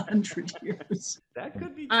in 100 years. that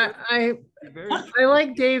could be I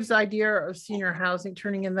like Dave's idea of senior housing,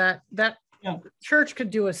 turning in that Yeah. church could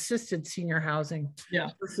do assisted senior housing. Yeah.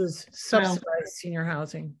 This is subsidized senior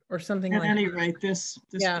housing or something At like any that. rate, this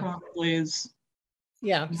probably is.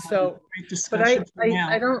 Yeah, not a so, great but I discussion for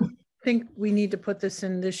now. don't think we need to put this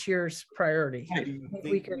in this year's priority. Right. Do you think think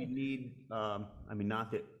we we can- need, I mean, not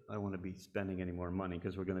that I want to be spending any more money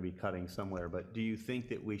because we're going to be cutting somewhere, but do you think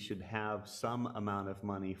that we should have some amount of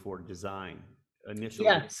money for design initially?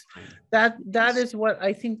 Yes, that is what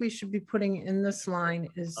I think we should be putting in this line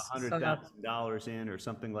is $100,000 in or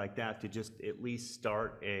something like that to just at least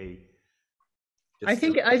start a. I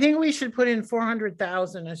think we should put in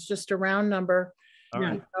 400,000 as just a round number. All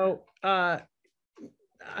right. So,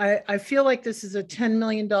 I feel like this is a $10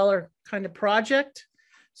 million kind of project.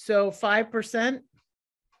 So 5%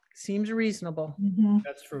 seems reasonable. Mhm.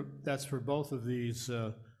 That's for both of these.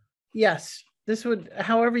 Yes, this would,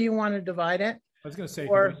 however you want to divide it. I was going to say,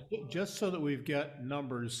 Or- just so that we've got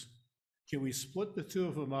numbers, can we split the two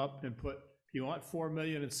of them up and put, you want 4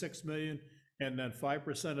 million and 6 million, and then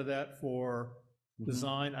 5% of that for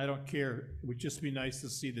design? I don't care. It would just be nice to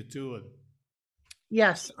see the two of them.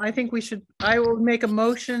 Yes, I think we should, I will make a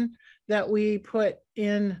motion that we put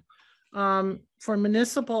in for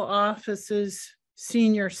municipal offices,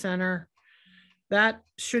 senior center. That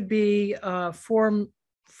should be $4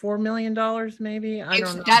 million maybe. I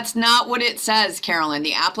don't know. That's not what it says, Carolyn.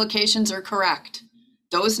 The applications are correct.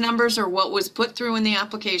 Those numbers are what was put through in the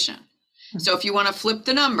application. So if you want to flip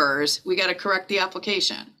the numbers, we got to correct the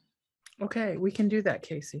application. Okay, we can do that,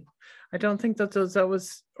 Casey. I don't think that that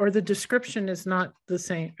was, or the description is not the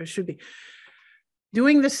same. It should be.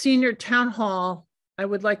 Doing the senior town hall, I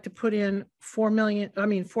would like to put in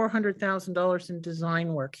 $400,000 in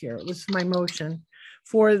design work here. This is my motion.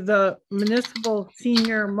 For the municipal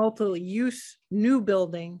senior multi-use new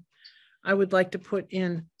building, I would like to put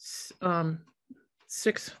in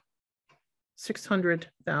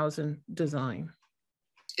 600,000 design.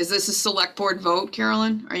 Is this a select board vote,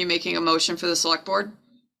 Carolyn? Are you making a motion for the select board?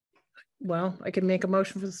 Well, I can make a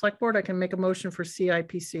motion for the select board. I can make a motion for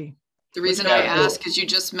CIPC. The reason I ask is you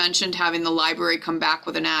just mentioned having the library come back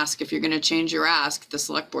with an ask. If you're going to change your ask, the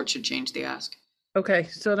select board should change the ask. Okay,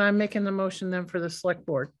 so then I'm making the motion then for the select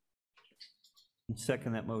board.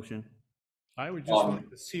 Second that motion. I would just like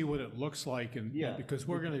to see what it looks like, and Yeah. because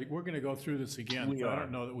we're gonna go through this again. We so I are.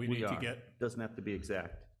 don't know that we need to get. Doesn't have to be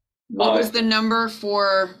exact. What was the number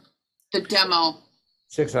for The demo,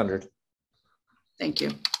 600. thank you.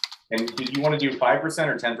 And did you want to do 5%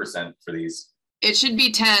 or 10% for these? It should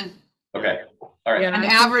be 10. Okay, all right, Yeah. An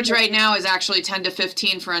average right now is actually 10 to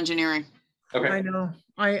 15 for engineering. okay. I know.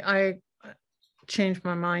 I changed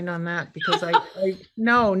my mind on that because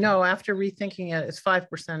no, after rethinking it, it's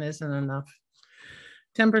 5% isn't enough.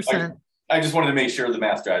 10%. I just wanted to make sure the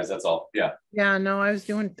math drives, that's all. Yeah, Yeah, no,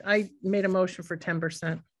 I made a motion for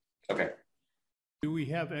 10%. okay. Do we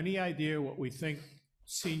have any idea what we think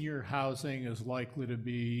senior housing is likely to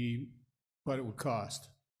be, what it would cost?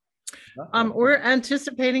 We're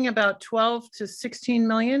anticipating about 12 to 16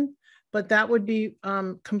 million, but that would be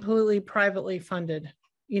completely privately funded,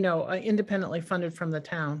 independently funded from the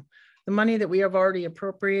town. The money that we have already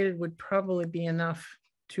appropriated would probably be enough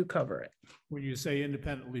to cover it. When you say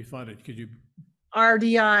independently funded, could you?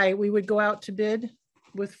 RDI, we would go out to bid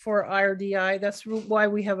for RDI. That's why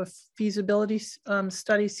we have a feasibility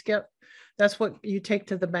study, Skip. That's what you take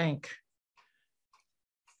to the bank.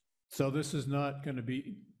 So this is not going to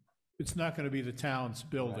be, it's not going to be the town's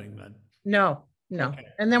building then? No. Okay.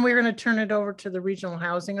 And then we're going to turn it over to the Regional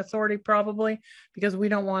Housing Authority probably, because we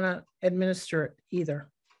don't want to administer it either.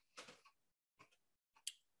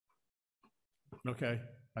 Okay,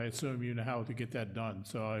 I assume you know how to get that done,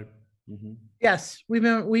 so I. Yes, we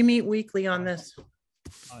meet weekly on this.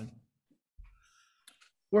 Fine.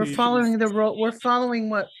 We're The- following we're following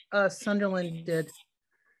what Sunderland did.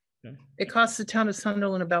 Okay. It costs the town of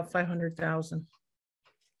Sunderland about 500,000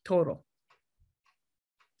 total,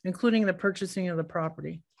 including the purchasing of the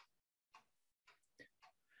property.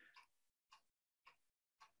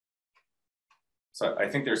 So I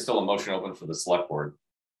think there's still a motion open for the select board.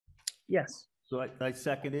 Yes. So I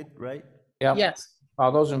seconded, right? Yeah. Yes.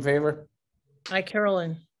 All those in favor? Hi,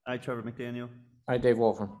 Carolyn. I, Trevor McDaniel. Hi, Dave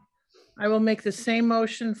Wolfen. I will make the same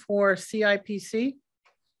motion for CIPC. Do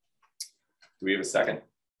we have a second?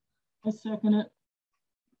 I second it.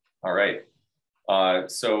 All right.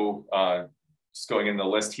 So just going in the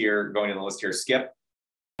list here, Skip,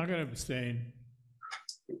 I'm going to abstain.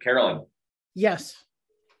 Carolyn, Yes.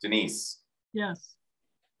 Denise, Yes.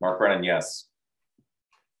 Mark Brennan, yes.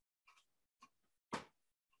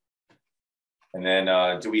 And then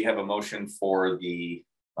do we have a motion for the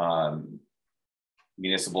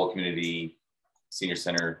municipal community senior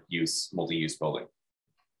center use, multi-use building?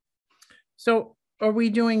 So are we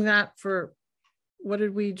doing that for, what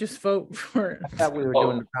did we just vote for? I thought we were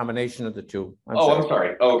doing a combination of the two. I'm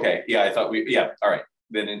sorry. Oh, okay. Yeah, I thought yeah. All right.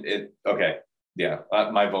 Then okay. Yeah.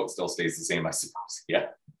 My vote still stays the same, I suppose. Yeah.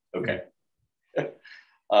 Okay.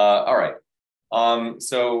 All right.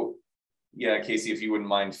 So yeah, Casey, if you wouldn't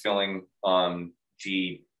mind filling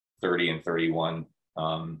G 30 and 31,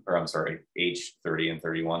 or I'm sorry, H 30 and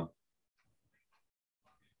 31.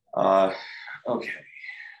 Okay.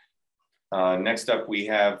 Next up, we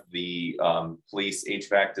have the police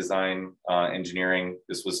HVAC design engineering.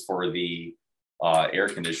 This was for the air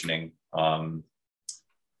conditioning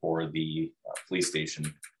for the police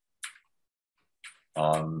station.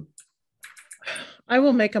 I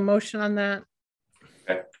will make a motion on that.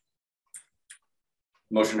 Okay.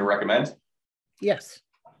 Motion to recommend? Yes.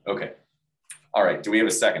 Okay. All right. Do we have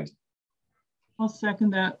a second? I'll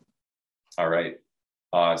second that. All right.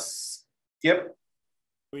 Skip.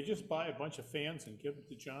 We just buy a bunch of fans and give it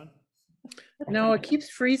to John? No, it keeps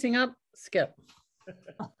freezing up, Skip.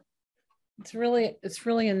 It's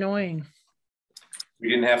really annoying. We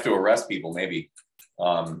didn't have to arrest people, maybe.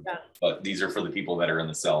 But these are for the people that are in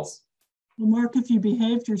the cells. Well, Mark, if you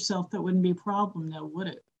behaved yourself, that wouldn't be a problem now, would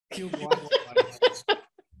it?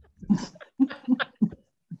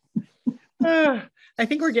 I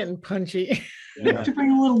think we're getting punchy. You have to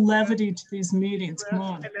bring a little levity to these meetings. Come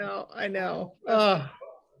on. I know.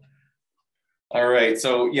 All right.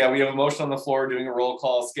 So yeah, we have a motion on the floor doing a roll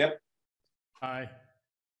call. Skip. Aye.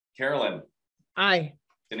 Carolyn. Aye.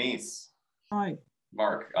 Denise. Aye.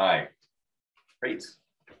 Mark. Aye. Great.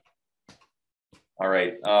 All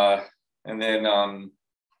right. And then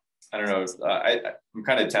I don't know. I'm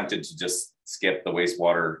kind of tempted to just skip the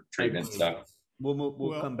wastewater treatment stuff.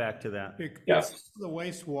 We'll come back to that. Yeah. The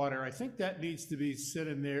wastewater, I think that needs to be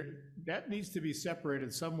sitting there. That needs to be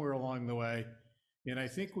separated somewhere along the way. And I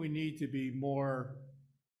think we need to be more,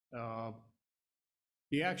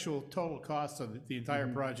 the actual total cost of the entire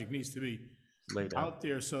project needs to be Laid out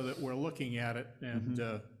there so that we're looking at it and,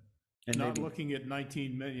 And not maybe- looking at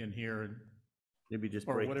 19 million here. And Maybe just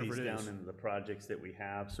or break whatever these it down is. into the projects that we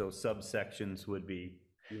have. So subsections would be,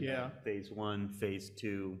 Yeah. phase 1, phase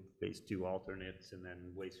 2 alternates, and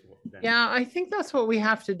then wastewater. Yeah, I think that's what we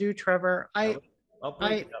have to do, Trevor. I'll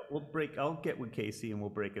break it out. I'll get with Casey and we'll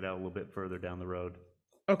break it out a little bit further down the road.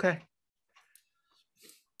 Okay.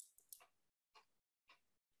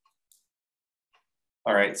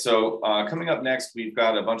 All right, so coming up next, we've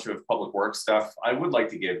got a bunch of public works stuff. I would like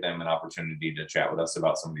to give them an opportunity to chat with us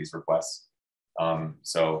about some of these requests.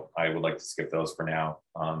 So I would like to skip those for now,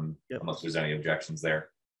 unless there's any objections there.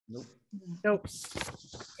 Nope.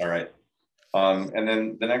 All right. And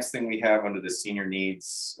then the next thing we have under the senior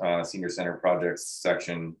needs, senior center projects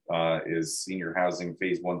section is senior housing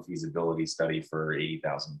phase 1 feasibility study for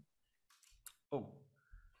 80,000. Oh,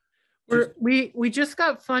 We just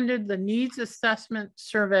got funded. The needs assessment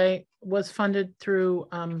survey was funded through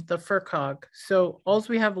the FERCog. So all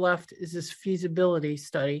we have left is this feasibility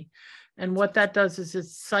study. And what that does is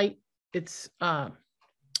it's a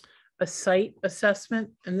site assessment.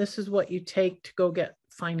 And this is what you take to go get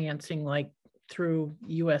financing, like through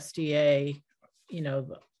USDA, you know,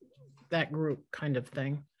 that group kind of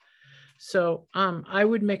thing. So I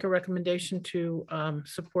would make a recommendation to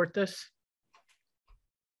support this.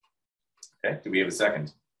 Okay, do we have a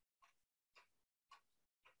second?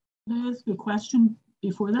 Can I ask a question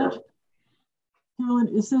before that? Carolyn,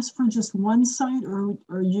 is this for just one site, or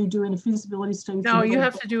are you doing a feasibility study? No, you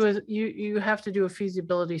have to do you have to do a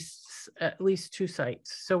feasibility at least 2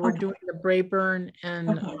 sites. So we're doing the Brayburn and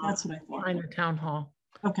okay, that's what I thought. behind the town hall.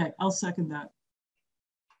 Okay, I'll second that.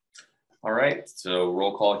 All right, so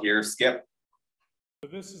roll call here. Skip. So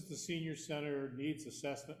this is the senior center needs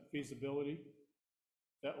assessment feasibility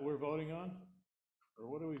that we're voting on, or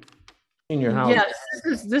what do we? Senior housing. Yes,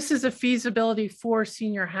 this is a feasibility for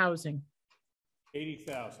senior housing.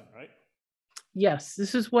 80,000, right? Yes,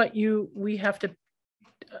 this is what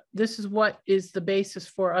this is what is the basis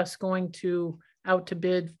for us going out to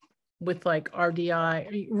bid with like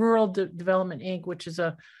RDI, Rural Development Inc., which is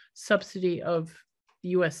a subsidy of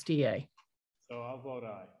USDA. So I'll vote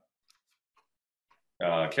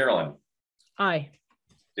aye. Carolyn. Aye.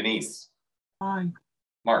 Denise. Aye.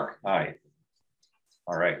 Mark. Aye.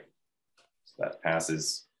 All right, so that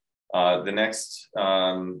passes. The next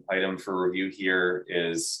item for review here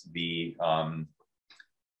is the,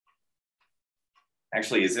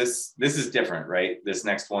 actually, is this is different, right? This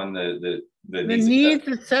next one, the needs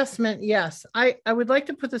assessment, yes. I would like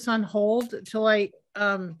to put this on hold till I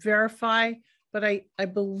verify, but I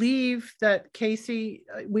believe that Casey,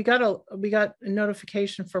 we got a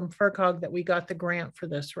notification from FERCog that we got the grant for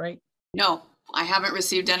this, right? No, I haven't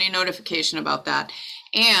received any notification about that.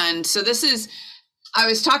 And so I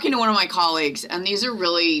was talking to one of my colleagues, and these are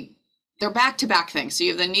really, they're back-to-back things. So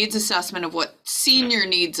you have the needs assessment of what senior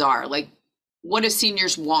needs are, like what do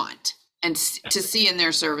seniors want and to see in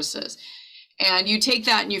their services. And you take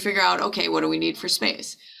that and you figure out, okay, what do we need for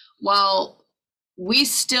space? Well, we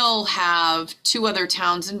still have 2 other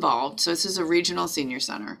towns involved. So this is a regional senior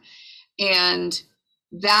center. And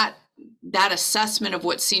that assessment of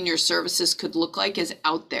what senior services could look like is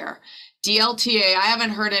out there. DLTA, I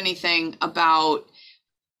haven't heard anything about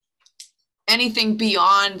anything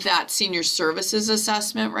beyond that senior services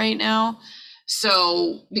assessment right now.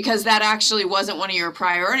 So, because that actually wasn't one of your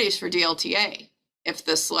priorities for DLTA, if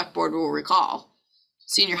the select board will recall,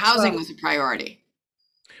 senior housing was a priority.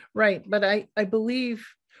 Right, but I believe,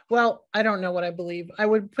 well, I don't know what I believe. I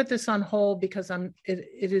would put this on hold because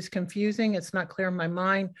it is confusing. It's not clear in my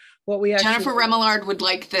mind what we actually. Jennifer Remillard would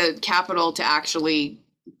like the capital to actually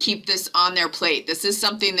keep this on their plate. This is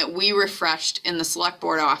something that we refreshed in the select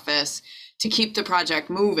board office to keep the project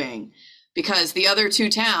moving, because the other 2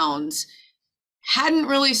 towns hadn't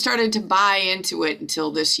really started to buy into it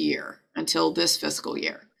until this fiscal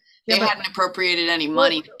year. They hadn't appropriated any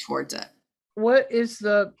money towards it. What is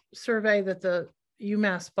the survey that the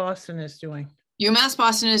UMass Boston is doing? UMass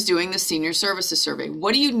Boston is doing the senior services survey.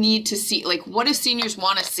 What do you need to see? Like, what do seniors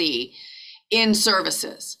want to see in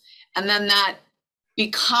services? And then that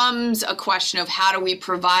becomes a question of how do we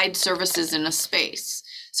provide services in a space?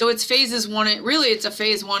 So it's phases 1, really it's a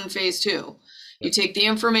phase 1, phase 2. You take the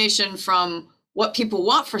information from what people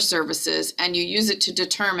want for services and you use it to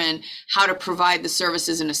determine how to provide the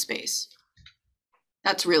services in a space.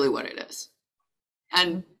 That's really what it is.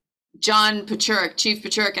 And John Pachurik, Chief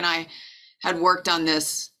Pachurik, and I had worked on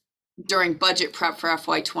this during budget prep for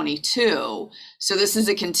FY22. So this is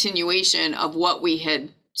a continuation of what we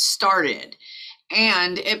had started.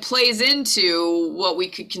 And it plays into what we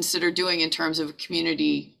could consider doing in terms of a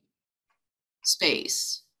community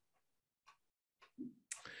space.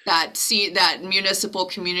 That municipal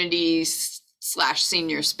community /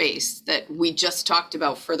 senior space that we just talked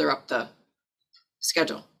about further up the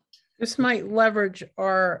schedule. This might leverage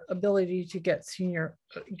our ability to get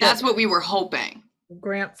That's what we were hoping.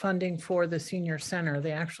 Grant funding for the senior center,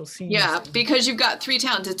 the actual senior. Yeah, center. because you've got 3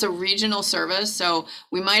 towns. It's a regional service, so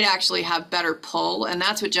we might actually have better pull, and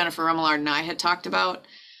that's what Jennifer Remillard and I had talked about.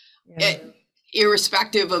 Yeah.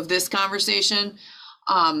 irrespective of this conversation.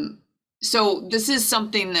 So this is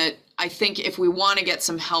something that I think if we want to get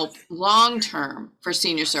some help long-term for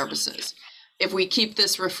senior services, if we keep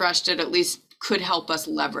this refreshed, it at least could help us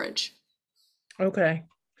leverage. Okay.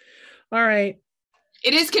 All right.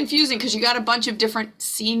 It is confusing because you got a bunch of different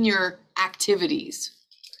senior activities.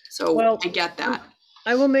 So Well, I get that.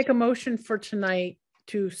 I will make a motion for tonight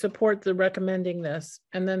to support the recommending this,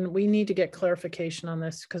 and then we need to get clarification on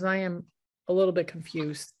this because I am a little bit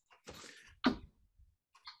confused.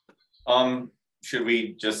 Should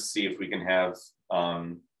we just see if we can have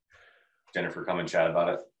Jennifer come and chat about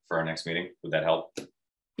it for our next meeting? Would that help?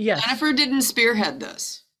 Yes. Jennifer didn't spearhead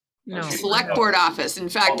this. No. Select board office. In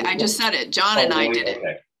fact, I just said it. John and I did it.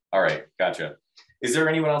 Okay. All right. Gotcha. Is there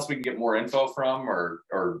anyone else we can get more info from, or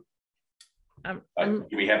do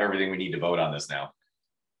we have everything we need to vote on this now?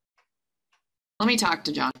 Let me talk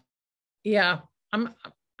to John. Yeah,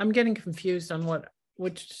 I'm getting confused on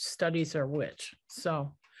which studies are which.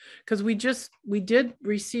 So, because we did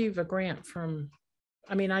receive a grant from,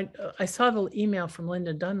 I mean, I saw the email from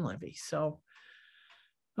Linda Dunleavy. So,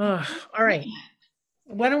 all right.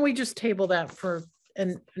 Why don't we just table that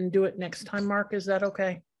and do it next time, Mark? Is that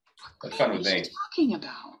okay? That's fine with What are me. you talking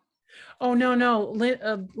about? Oh, no.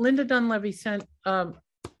 Linda Dunleavy sent,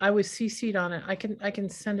 I was CC'd on it. I can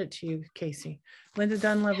send it to you, Casey. Linda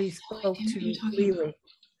Dunleavy spoke to Lily.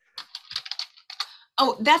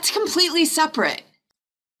 Oh, that's completely separate.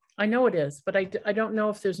 I know it is, but I don't know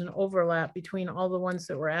if there's an overlap between all the ones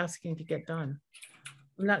that we're asking to get done.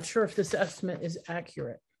 I'm not sure if this estimate is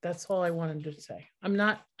accurate. That's all I wanted to say. I'm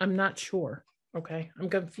not sure. Okay. I'm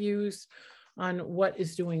confused on what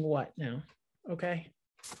is doing what now. Okay.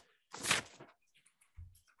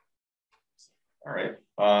 All right.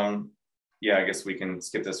 Yeah, I guess we can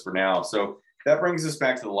skip this for now. So that brings us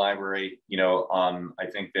back to the library. I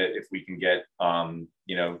think that if we can get,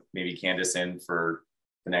 maybe Candace in for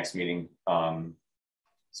the next meeting, so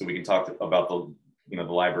we can talk about the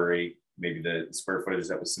library, maybe the square footage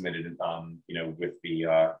that was submitted, with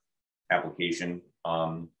the application.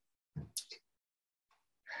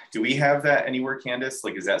 Do we have that anywhere, Candace?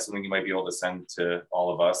 Like, is that something you might be able to send to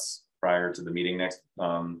all of us prior to the meeting next?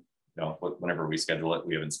 Whenever we schedule it,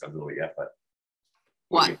 we haven't scheduled it yet, but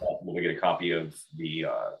will we get a copy of the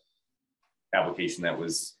application that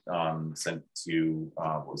was sent to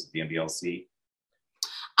what was it, the MBLC?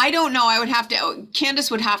 I don't know. I would have to,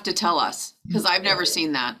 Candace would have to tell us because I've never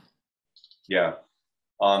seen that. Yeah.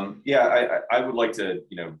 I would like to,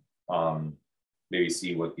 maybe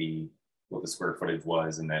see what the square footage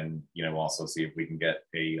was, and then, also see if we can get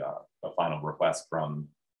a final request from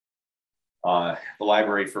the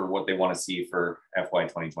library for what they want to see for FY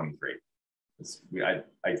 2023. I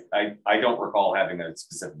don't recall having a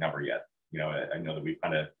specific number yet. I know that we've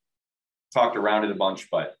kind of talked around it a bunch,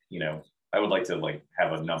 but I would like to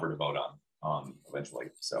have a number to vote on eventually.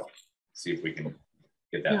 So see if we can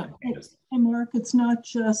get that. Yeah. Hey, Mark, it's not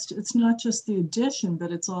just the addition,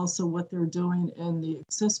 but it's also what they're doing in the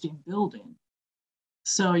existing building.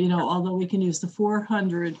 So, although we can use the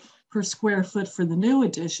 400 per square foot for the new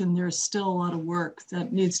addition, there's still a lot of work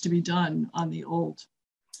that needs to be done on the old.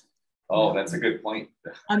 Oh, that's a good point.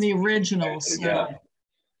 On the originals.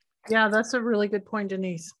 Yeah, that's a really good point,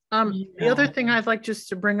 Denise. The other thing I'd like just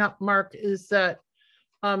to bring up, Mark, is that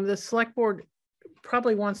the select board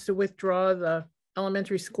probably wants to withdraw the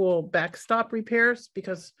elementary school backstop repairs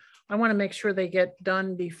because I want to make sure they get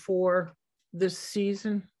done before this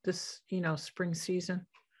season, spring season.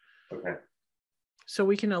 Okay. So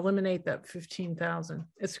we can eliminate that 15,000.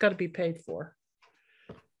 It's got to be paid for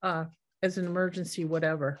as an emergency,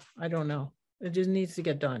 whatever. I don't know. It just needs to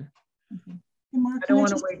get done. Okay. Hey, Mark, I don't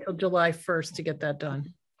want to wait till July 1st to get that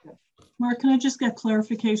done. Mark, can I just get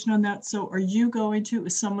clarification on that? So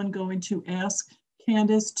is someone going to ask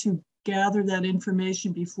Candace to gather that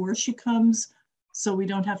information before she comes, so we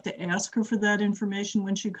don't have to ask her for that information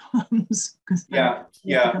when she comes? I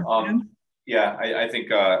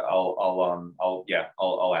think I'll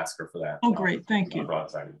ask her for that. Oh, great, thank you.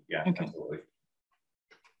 Yeah, okay. Absolutely.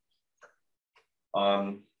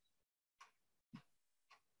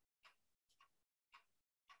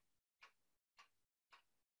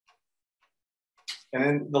 And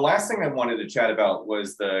then the last thing I wanted to chat about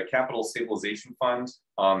was the capital stabilization fund.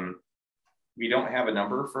 We don't have a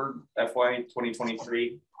number for FY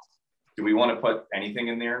 2023. Do we want to put anything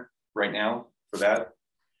in there right now for that?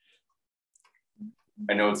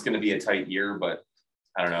 I know it's going to be a tight year, but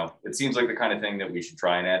I don't know. It seems like the kind of thing that we should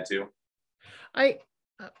try and add to.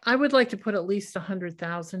 I would like to put at least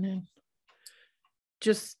 100,000 in,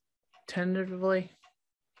 just tentatively.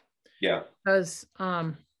 Yeah. Because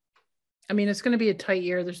I mean, it's gonna be a tight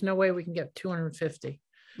year. There's no way we can get 250.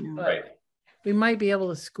 Yeah. But Right. we might be able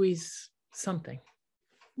to squeeze something.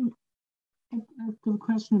 I have a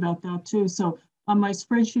question about that too. So on my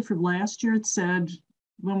spreadsheet for last year, it said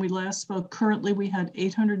when we last spoke, currently we had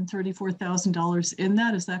 $834,000 in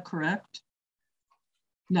that. Is that correct?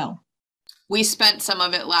 No. We spent some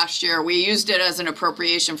of it last year. We used it as an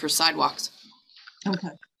appropriation for sidewalks. Okay.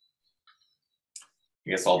 I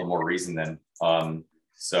guess all the more reason then.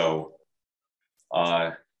 So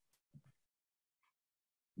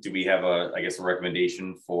do we have a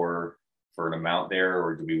recommendation for an amount there,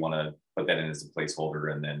 or do we want to put that in as a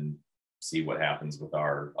placeholder and then see what happens with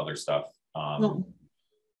our other stuff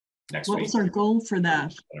next What week? was our goal for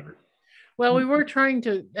that? Whatever. Well, we were trying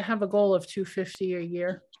to have a goal of 250 a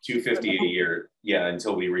year. 250 a year, yeah,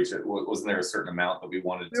 until we reach it. Wasn't there a certain amount that we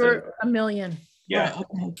wanted We to? were $1 million. Yeah. Right,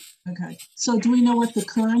 okay. Okay. So do we know what it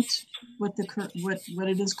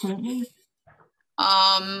is currently?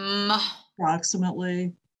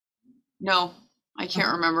 Approximately. No, I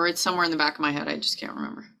can't remember. It's somewhere in the back of my head. I just can't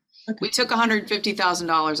remember. Okay. We took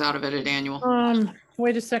 $150,000 out of it at annual.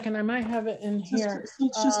 Wait a second, I might have it in here.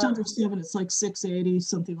 It's just under 7. It's like 680,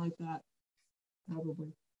 something like that.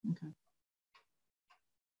 Probably. Okay.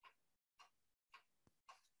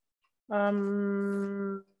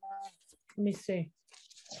 Let me see.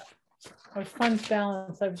 Our funds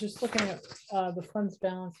balance, I was just looking at the funds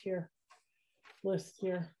balance here, list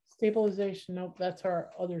here. Stabilization, nope, that's our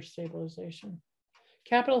other stabilization.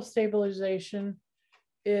 Capital stabilization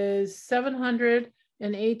is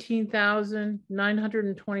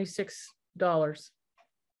 $718,926.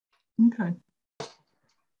 Okay.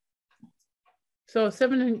 So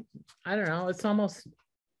I don't know, it's almost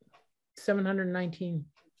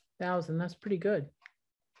 719,000. That's pretty good.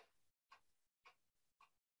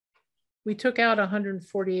 We took out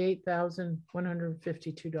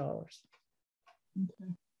 $148,152.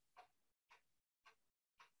 Okay.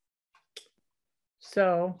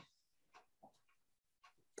 So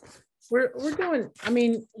we're doing, I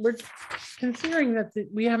mean, we're considering that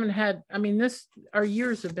we haven't had, I mean, our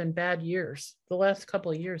years have been bad years. The last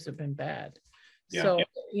couple of years have been bad. Yeah. So,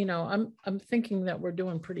 you know, I'm thinking that we're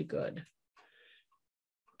doing pretty good.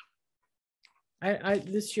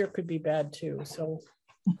 This year could be bad too. So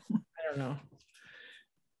I don't know.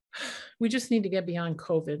 We just need to get beyond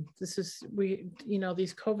COVID. These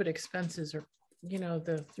COVID expenses are,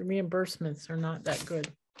 the reimbursements are not that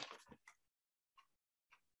good.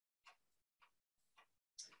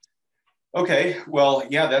 Okay, well,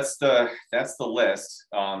 yeah, that's the list.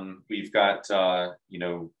 We've got I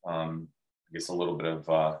guess a little bit of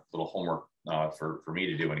little homework for me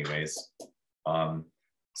to do anyways.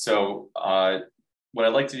 So what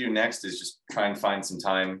I'd like to do next is just try and find some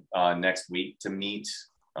time next week to meet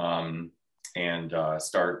and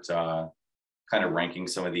start kind of ranking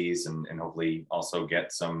some of these and hopefully also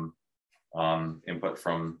get some input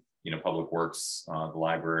from Public Works, the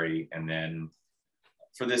library, and then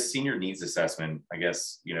for this senior needs assessment, I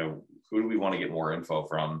guess, who do we want to get more info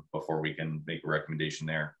from before we can make a recommendation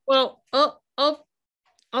there? Well, I'll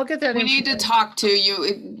get that. We need to talk to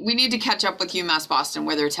you. We need to catch up with UMass Boston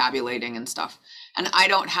where they're tabulating and stuff. And I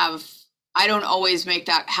don't always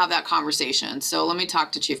have that conversation. So let me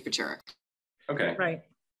talk to Chief Pachurik. Okay. Right.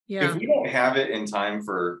 Yeah. If we don't have it in time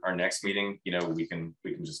for our next meeting, we can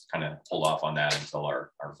just kind of hold off on that until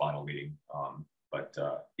our final meeting.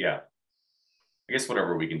 Yeah, I guess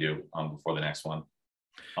whatever we can do before the next one.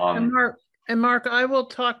 And Mark, I will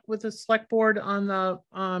talk with the select board on the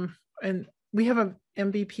and we have a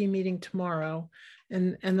MVP meeting tomorrow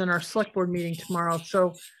and then our select board meeting tomorrow.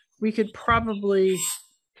 So we could probably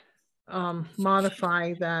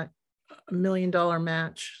modify that $1 million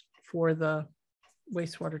match for the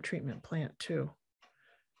wastewater treatment plant too.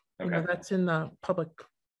 Okay. That's in the Public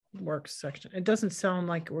Works section. It doesn't sound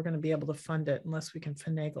like we're going to be able to fund it unless we can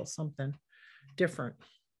finagle something different.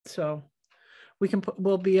 So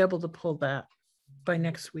we'll be able to pull that by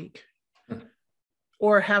next week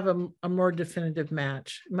or have a more definitive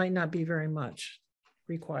match. It might not be very much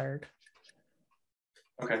required.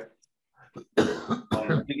 Okay.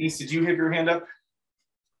 Denise, did you have your hand up?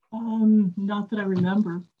 Not that I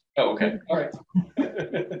remember. Oh, okay. All right.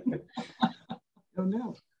 Oh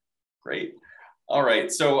no. Great. All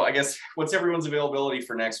right. So I guess what's everyone's availability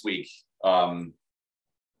for next week? I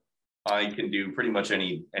can do pretty much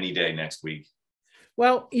any day next week.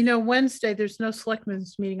 Well, Wednesday, there's no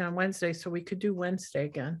selectmen's meeting on Wednesday, so we could do Wednesday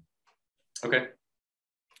again. Okay.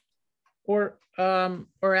 Or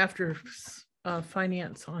after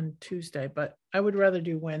finance on Tuesday, but I would rather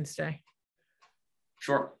do Wednesday.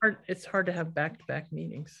 Sure. It's hard to have back-to-back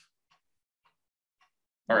meetings.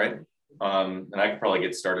 All right. And I could probably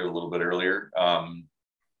get started a little bit earlier.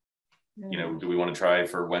 You know, do we want to try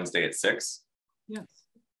for Wednesday at 6? Yes.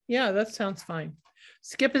 Yeah, that sounds fine.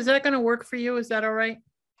 Skip, is that going to work for you? Is that all right?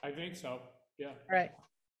 I think so, yeah. All right.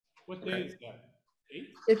 What day is that?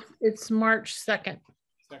 8th? It's March 2nd.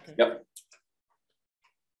 Yep.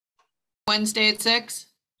 Wednesday at 6?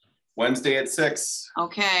 Wednesday at 6.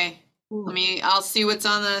 Okay. I'll see what's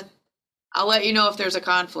on I'll let you know if there's a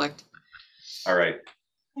conflict. All right.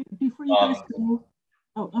 Before you guys go,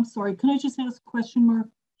 oh, I'm sorry. Can I just ask a question, Mark?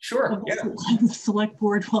 Sure, yeah. The select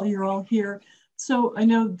board while you're all here. So I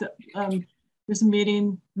know that there's a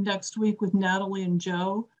meeting next week with Natalie and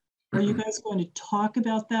Joe. Are you guys going to talk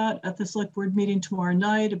about that at the select board meeting tomorrow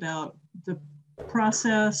night, about the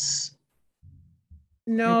process?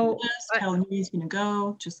 No, how the meeting's going to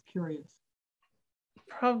go? Just curious.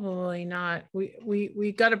 probably not.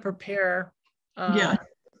 We got to prepare. Yeah.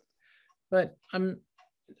 But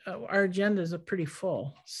our agendas are pretty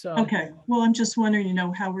full. So Okay. Well, I'm just wondering, you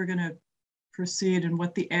know, how we're going to proceed and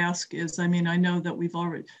what the ask is. I mean, I know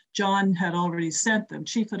that John had already sent them.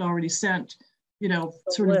 Chief had already sent, you know,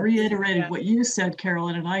 sort of reiterated what you said,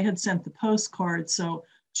 Carolyn, and I had sent the postcard. So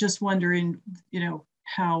just wondering, you know,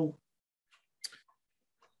 how.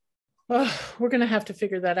 We're going to have to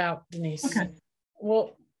figure that out, Denise. Okay.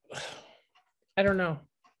 Well, I don't know.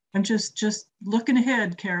 I'm just looking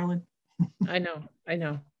ahead, Carolyn. I know.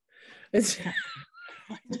 It's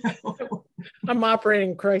I'm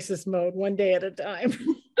operating crisis mode one day at a time.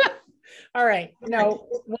 All right. No,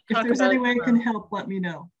 we'll if there's any way I can help, let me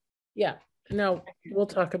know. Yeah. No, we'll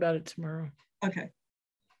talk about it tomorrow. Okay.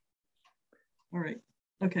 All right.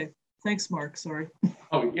 Okay. Thanks, Mark. Sorry.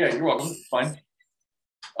 Oh, yeah, you're welcome. Fine.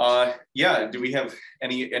 Yeah, do we have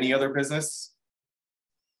any other business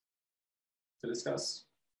to discuss?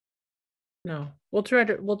 No, we'll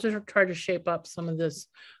just try to shape up some of this,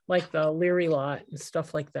 like the Leary lot and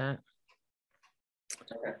stuff like that.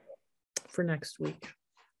 Okay. For next week.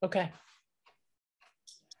 Okay.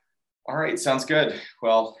 All right, sounds good.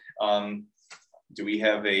 Well, do we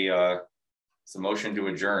have some motion to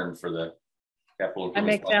adjourn for the capital? I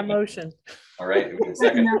make that motion. All right,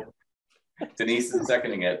 second. Denise is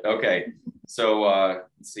seconding it. Okay, so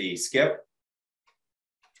let's see, Skip.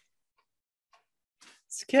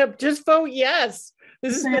 Skip, just vote yes.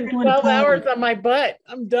 This has been 12 hours on my butt.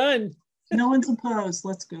 I'm done. No one's opposed.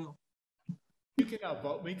 Let's go. You can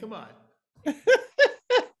outvote me. Come on.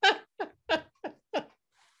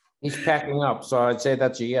 He's packing up, so I'd say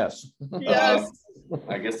that's a yes. Yes.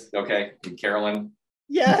 I guess, okay. And Carolyn?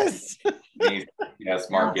 Yes. Denise, yes,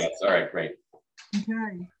 Mark, yes. All right, great.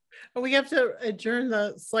 Okay. We have to adjourn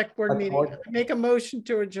the select board meeting. Make a motion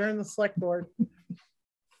to adjourn the select board.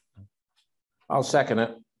 I'll second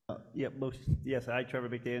it. Yep, motion. Yes, I, Trevor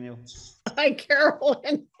McDaniel. Hi,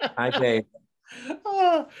 Carolyn. Hi, Dave.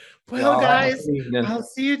 Oh, well, guys, I'll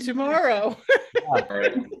see you tomorrow. All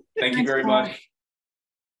right. Thank you very much.